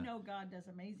 Yes, Oh, we yeah. know God does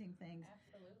amazing things,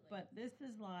 Absolutely. but this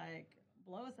is like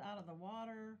blow us out of the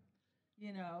water.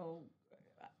 You know,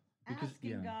 Because- asking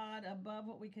yeah. God above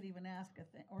what we could even ask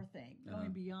or think,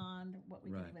 going beyond what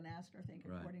we Right. could even ask or think,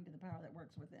 Right. according to the power that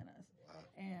works within us.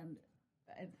 And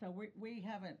so we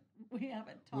haven't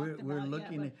talked We're about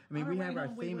looking it at. yet, I mean, but we on our have way our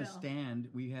home, we theme of will. stand.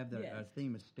 We have our Yes.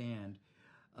 theme of stand.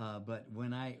 But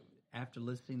when after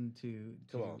listening to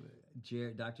Come on.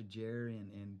 Dr. Jerry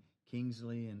and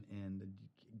Kingsley and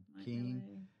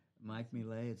King, Mike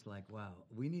Millet, it's like, wow,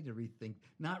 we need to rethink.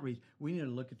 We need to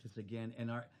look at this again,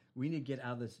 and we need to get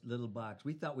out of this little box.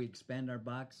 We thought we expand our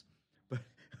box, but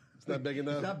It's not big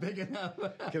enough. it's not big enough.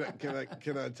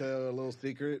 Can I tell a little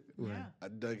secret? Yeah. I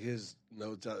dug his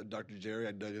notes out. Dr. Jerry,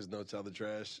 I dug his notes out of the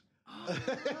trash.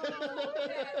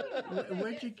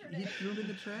 Where'd you? He threw them in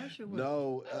the trash or what?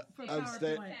 No, For I'm PowerPoint.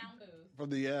 Sound booth. from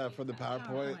the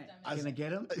PowerPoint. Can I get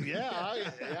them?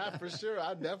 Yeah, for sure.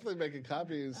 I'd definitely make a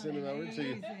copy and send it over to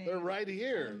you. Amazing. They're right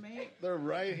here. They're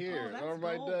right here Oh, that's on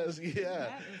my gold. desk. Yeah.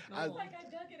 That is I- gold. Like I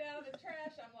dug it out of the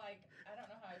trash. I'm like, I don't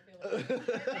know how I feel about it.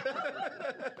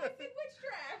 I said, which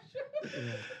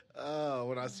trash? Oh,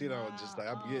 when I see it, I was just like,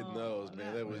 I'm getting those,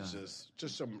 man. That was Yeah.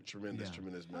 just some tremendous Yeah.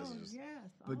 messages. Oh,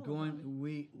 yes. all But of going, them.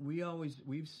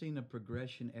 we've seen a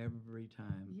progression every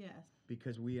time. Yes.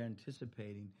 Because we are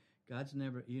anticipating. God's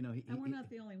never, And we're not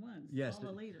the only ones. Yes, All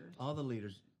the leaders. all the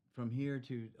leaders from here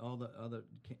to all the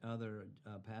other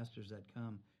pastors that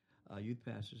come, youth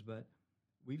pastors. But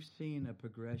we've seen a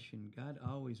progression. God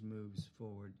always moves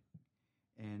forward,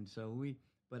 and so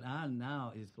But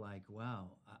now it's like, wow,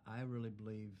 I really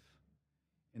believe.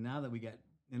 And now that we got,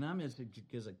 and I'm just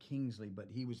because of Kingsley, but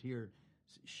he was here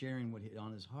sharing what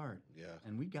on his heart. Yeah.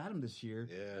 And we got him this year.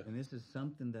 Yeah. And this is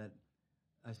something that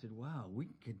I said, wow, we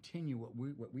can continue what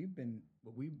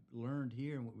we've learned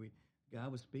here and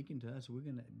God was speaking to us. We're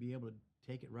going to be able to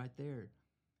take it right there.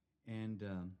 And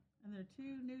And there are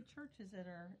two new churches that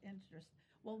are interested.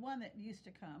 Well, one that used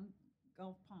to come,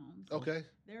 Gulf Palms. Okay.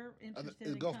 They're interested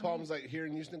Is in Gulf coming. Palms like here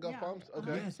in Houston, Gulf Palms?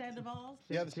 Okay. Yes. Sandoval's.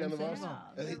 Yeah, the Sandoval's.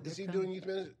 Sandoval. Is he doing youth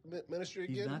ministry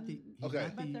he's again? not the. He's Okay.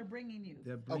 not But the- they're bringing you.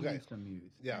 They're bringing Okay. some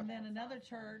youth. Yeah. And then another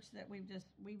church that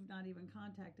we've not even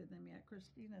contacted them yet.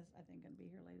 Christina's, I think, going to be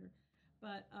here later.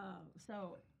 But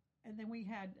and then we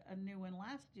had a new one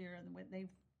last year, and we've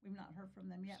not heard from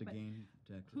them yet. Seguin,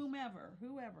 Texas. But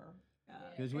whoever.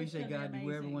 Because we say, God,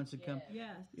 whoever wants to come.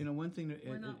 Yes. One thing that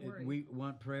We're not worried. we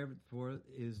want prayer for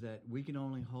is that we can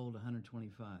only hold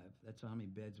 125. That's how many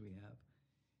beds we have.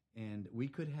 And we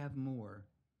could have more,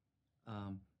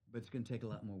 but it's going to take a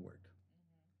lot more work.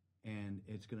 And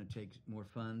it's going to take more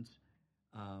funds.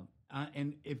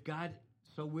 And if God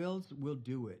so wills, we'll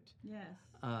do it. Yes.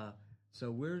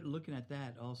 So we're looking at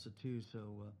that also too.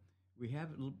 So we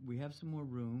have some more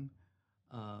room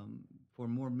for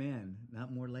more men,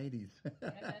 not more ladies.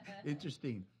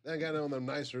 Interesting. I got none of them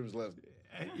nice rooms left.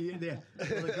 Yeah.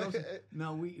 Well, the girls,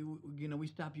 no, we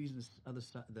stopped using the other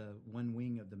side, the one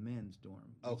wing of the men's dorm.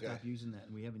 We Okay. stopped using that,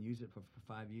 and we haven't used it for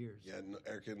 5 years. Yeah,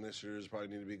 air conditioners probably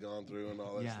need to be gone through and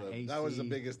all that Yeah, stuff. AC. That was the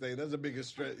biggest thing. That's the biggest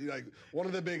stress. Like one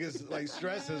of the biggest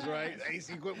stresses, right?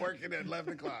 AC quit working at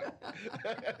 11 o'clock.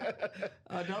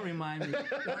 Don't remind me.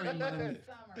 Don't remind me.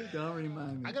 Summer. Don't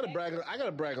remind me. I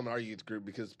gotta brag on our youth group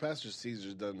because Pastor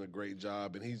Caesar's done a great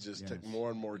job and he's just took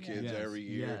more and more kids Yes. every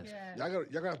year. Yes. Y'all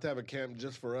gonna have to have a camp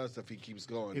just for us if he keeps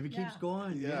going. If it keeps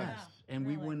going, Yeah. yes, and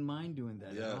we really. wouldn't mind doing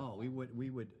that Yeah. at all. We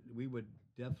would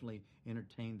definitely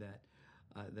entertain that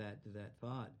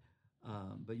thought.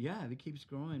 But yeah, if it keeps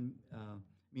growing,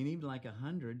 even like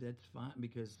 100, that's fine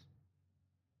because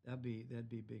that'd be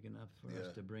big enough for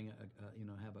us to bring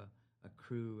have a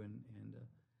crew and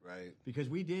right. because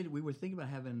we were thinking about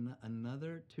having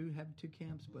have two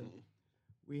camps, but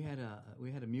we had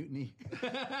a mutiny.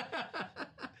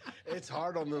 It's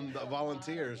hard on them the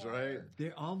volunteers, right?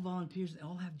 They're all volunteers. They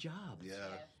all have jobs. Yeah.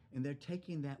 And they're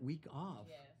taking that week off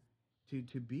Yes.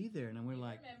 to be there. And we're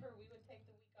like, Remember, we would take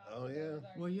the week off. Oh, to yeah. go with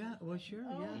our well, yeah, youth. well, sure,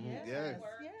 Oh, yeah. yes. Yeah. Worked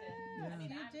Yes, and, I mean,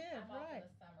 you I'm did, off right. in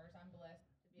the summers. I'm blessed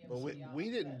to be able But to be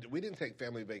off, we didn't take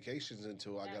family vacations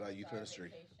until I that got out of was youth our ministry.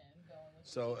 vacation, going with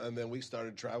So and then we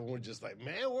started traveling. We're just like,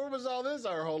 man, where was all this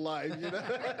our whole life? You know?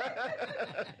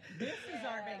 This is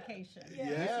our vacation.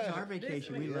 This is our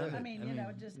vacation. We love it. I mean,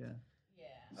 just yeah. yeah.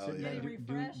 Oh, Sitting yeah. there getting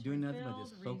refreshed, doing nothing but refilled,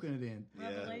 just soaking it in.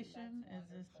 Revelation is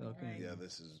just So great. Yeah,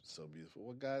 this is so beautiful.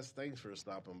 Well, guys, thanks for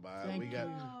stopping by. Thank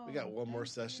we got one more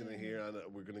session in here. I know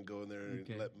we're going to go in there and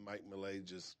Okay. let Mike Millet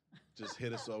just just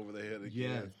hit us over the head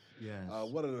again. Yes.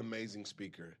 What an amazing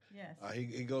speaker. Yes.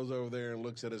 He goes over there and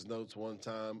looks at his notes one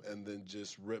time and then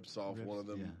just rips off one of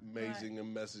the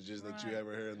amazing messages that you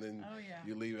ever hear, and then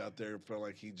you leave out there feeling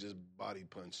like he just body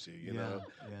punched you, you know?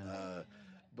 Yeah.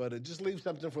 But it just leaves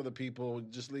something for the people.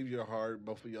 Just leave your heart.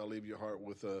 Both of y'all leave your heart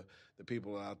with the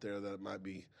people out there that might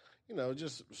be,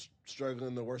 just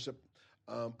struggling to worship.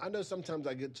 I know sometimes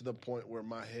I get to the point where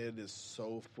my head is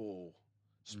so full,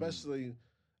 especially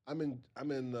I'm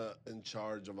in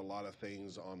charge of a lot of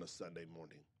things on a Sunday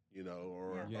morning.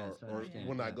 Or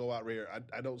when I go out here,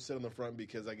 I don't sit in the front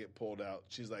because I get pulled out.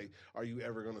 She's like, "Are you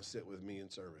ever going to sit with me in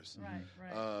service?"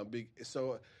 Right.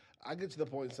 So I get to the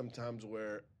point sometimes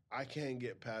where I can't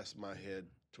get past my head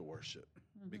to worship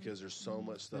because there's so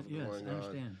much stuff going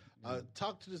on.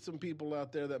 Talk to some people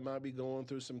out there that might be going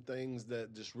through some things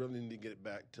that just really need to get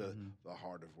back to the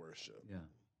heart of worship. Yeah.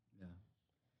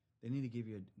 They need to give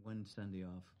you one Sunday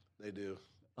off. They do.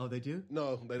 Oh, they do?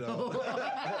 No, they don't.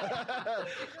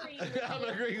 I'm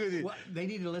agreeing with you. Well, they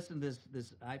need to listen to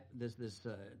this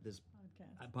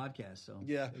podcast. So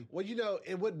yeah, well,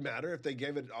 it wouldn't matter if they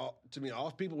gave it all to me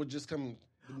off. People would just come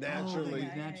naturally.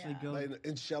 Naturally go.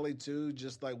 And Shelly too.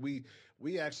 Just like we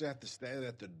actually have to stand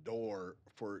at the door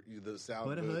for the sound.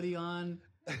 Put a booth. hoodie on.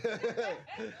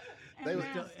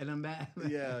 And a mask.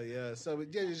 Yeah. So you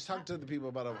just talk to the people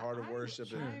about a heart of worship.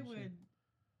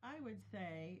 I would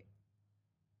say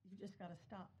you just got to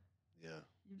stop. Yeah.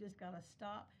 You just got to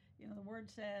stop. The word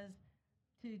says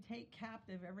to take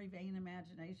captive every vain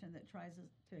imagination that tries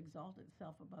to exalt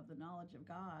itself above the knowledge of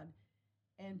God,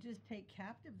 and just take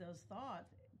captive those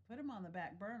thoughts, put them on the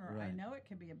back burner. Right. I know it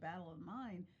can be a battle of the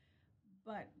mind,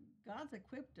 but God's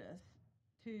equipped us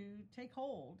to take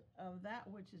hold of that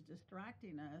which is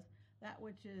distracting us, that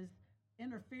which is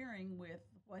interfering with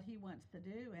what he wants to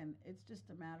do, and it's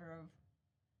just a matter of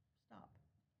stop.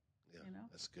 Yeah,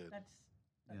 that's good. That's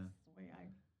the way I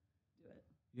do it.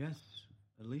 Yes,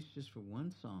 at least just for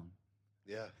one song.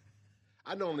 Yeah,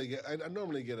 I normally get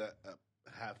a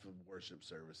half of worship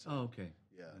service. Oh, okay.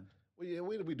 Yeah. Well, yeah,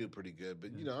 we do pretty good,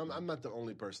 but I'm not the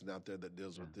only person out there that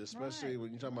deals with this, especially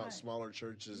when you're talking about smaller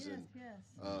churches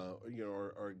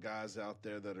or guys out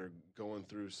there that are going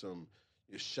through some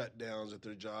shutdowns at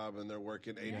their job and they're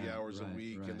working 80 hours a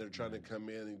week and they're trying to come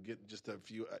in and get just a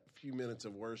few minutes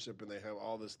of worship and they have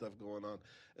all this stuff going on.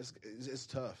 It's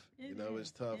tough,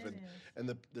 it's tough, and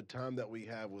the time that we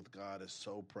have with God is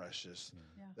so precious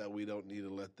that we don't need to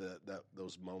let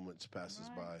those moments pass us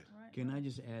by. Can I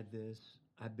just add this?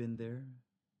 I've been there,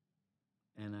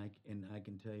 and I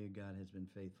can tell you God has been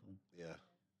faithful. Yeah.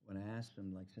 When I asked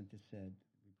him, like Cynthia said,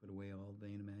 we put away all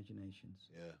vain imaginations.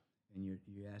 Yeah. And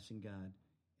you're asking God,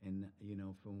 and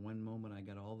from one moment I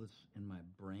got all this in my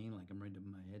brain, like my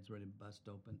head's ready to bust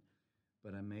open,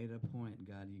 but I made a point,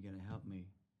 God, you're gonna help me,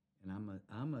 and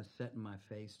I'm a setting my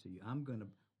face to you. I'm gonna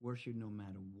worship no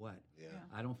matter what. Yeah.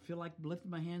 I don't feel like lifting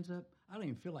my hands up. I don't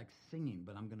even feel like singing,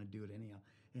 but I'm gonna do it anyhow.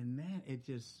 And man, it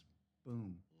just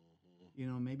boom.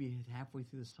 Maybe halfway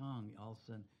through the song, all of a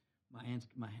sudden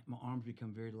my arms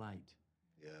become very light.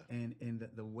 Yeah. And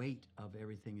the weight of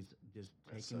everything is just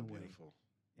taken away. Beautiful.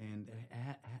 And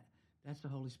that's the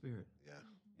Holy Spirit. Yeah.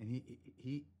 And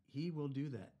he will do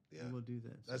that. Yeah. He will do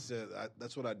that. So. That's it.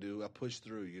 That's what I do. I push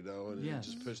through, and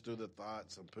just push through the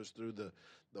thoughts and push through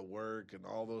the work and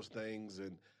all those things.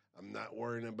 And I'm not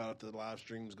worrying about the live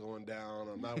streams going down.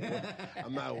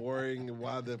 I'm not worrying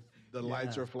why the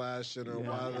lights are flashing or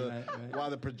why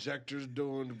the projector's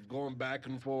going back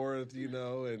and forth,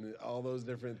 and all those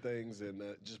different things, and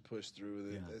just push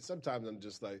through. And sometimes I'm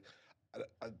just like,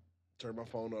 I turn my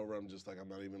phone over. I'm just like, I'm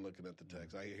not even looking at the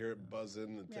text. I hear it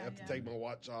buzzing and have to take my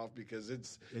watch off because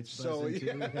it's so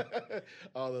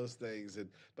all those things.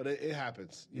 But it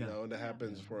happens, and it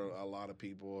happens for a lot of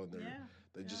people, and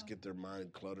they just get their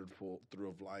mind cluttered through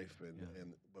of life,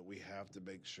 but we have to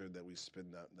make sure that we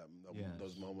spend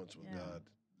those moments with God.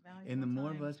 Valuable and the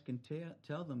more time. of us can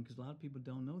tell them, because a lot of people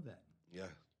don't know that. Yeah.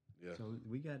 So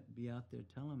we got to be out there,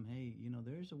 tell them, hey,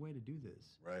 there's a way to do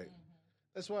this. Right.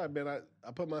 That's why, man,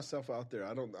 I put myself out there.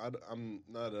 I'm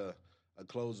not a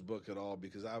closed book at all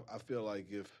because I feel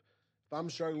like if I'm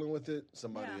struggling with it,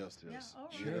 somebody else is.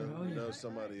 Yeah. Oh, right.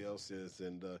 Somebody else is,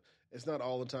 and it's not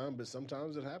all the time, but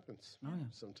sometimes it happens. Oh, yeah.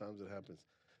 Sometimes it happens.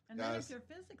 And Guys, then if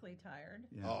you're physically tired,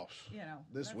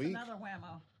 this that's week, another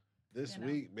whammo. This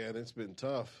week, man, it's been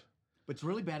tough. But it's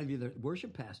really bad if you're the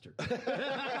worship pastor.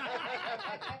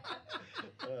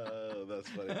 That's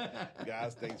funny.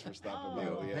 Guys, thanks for stopping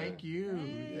me. Thank you.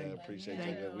 Yeah, appreciate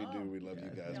you. We do. We love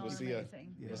you guys. We'll see you.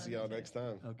 We'll see y'all next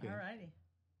time. Okay. All righty.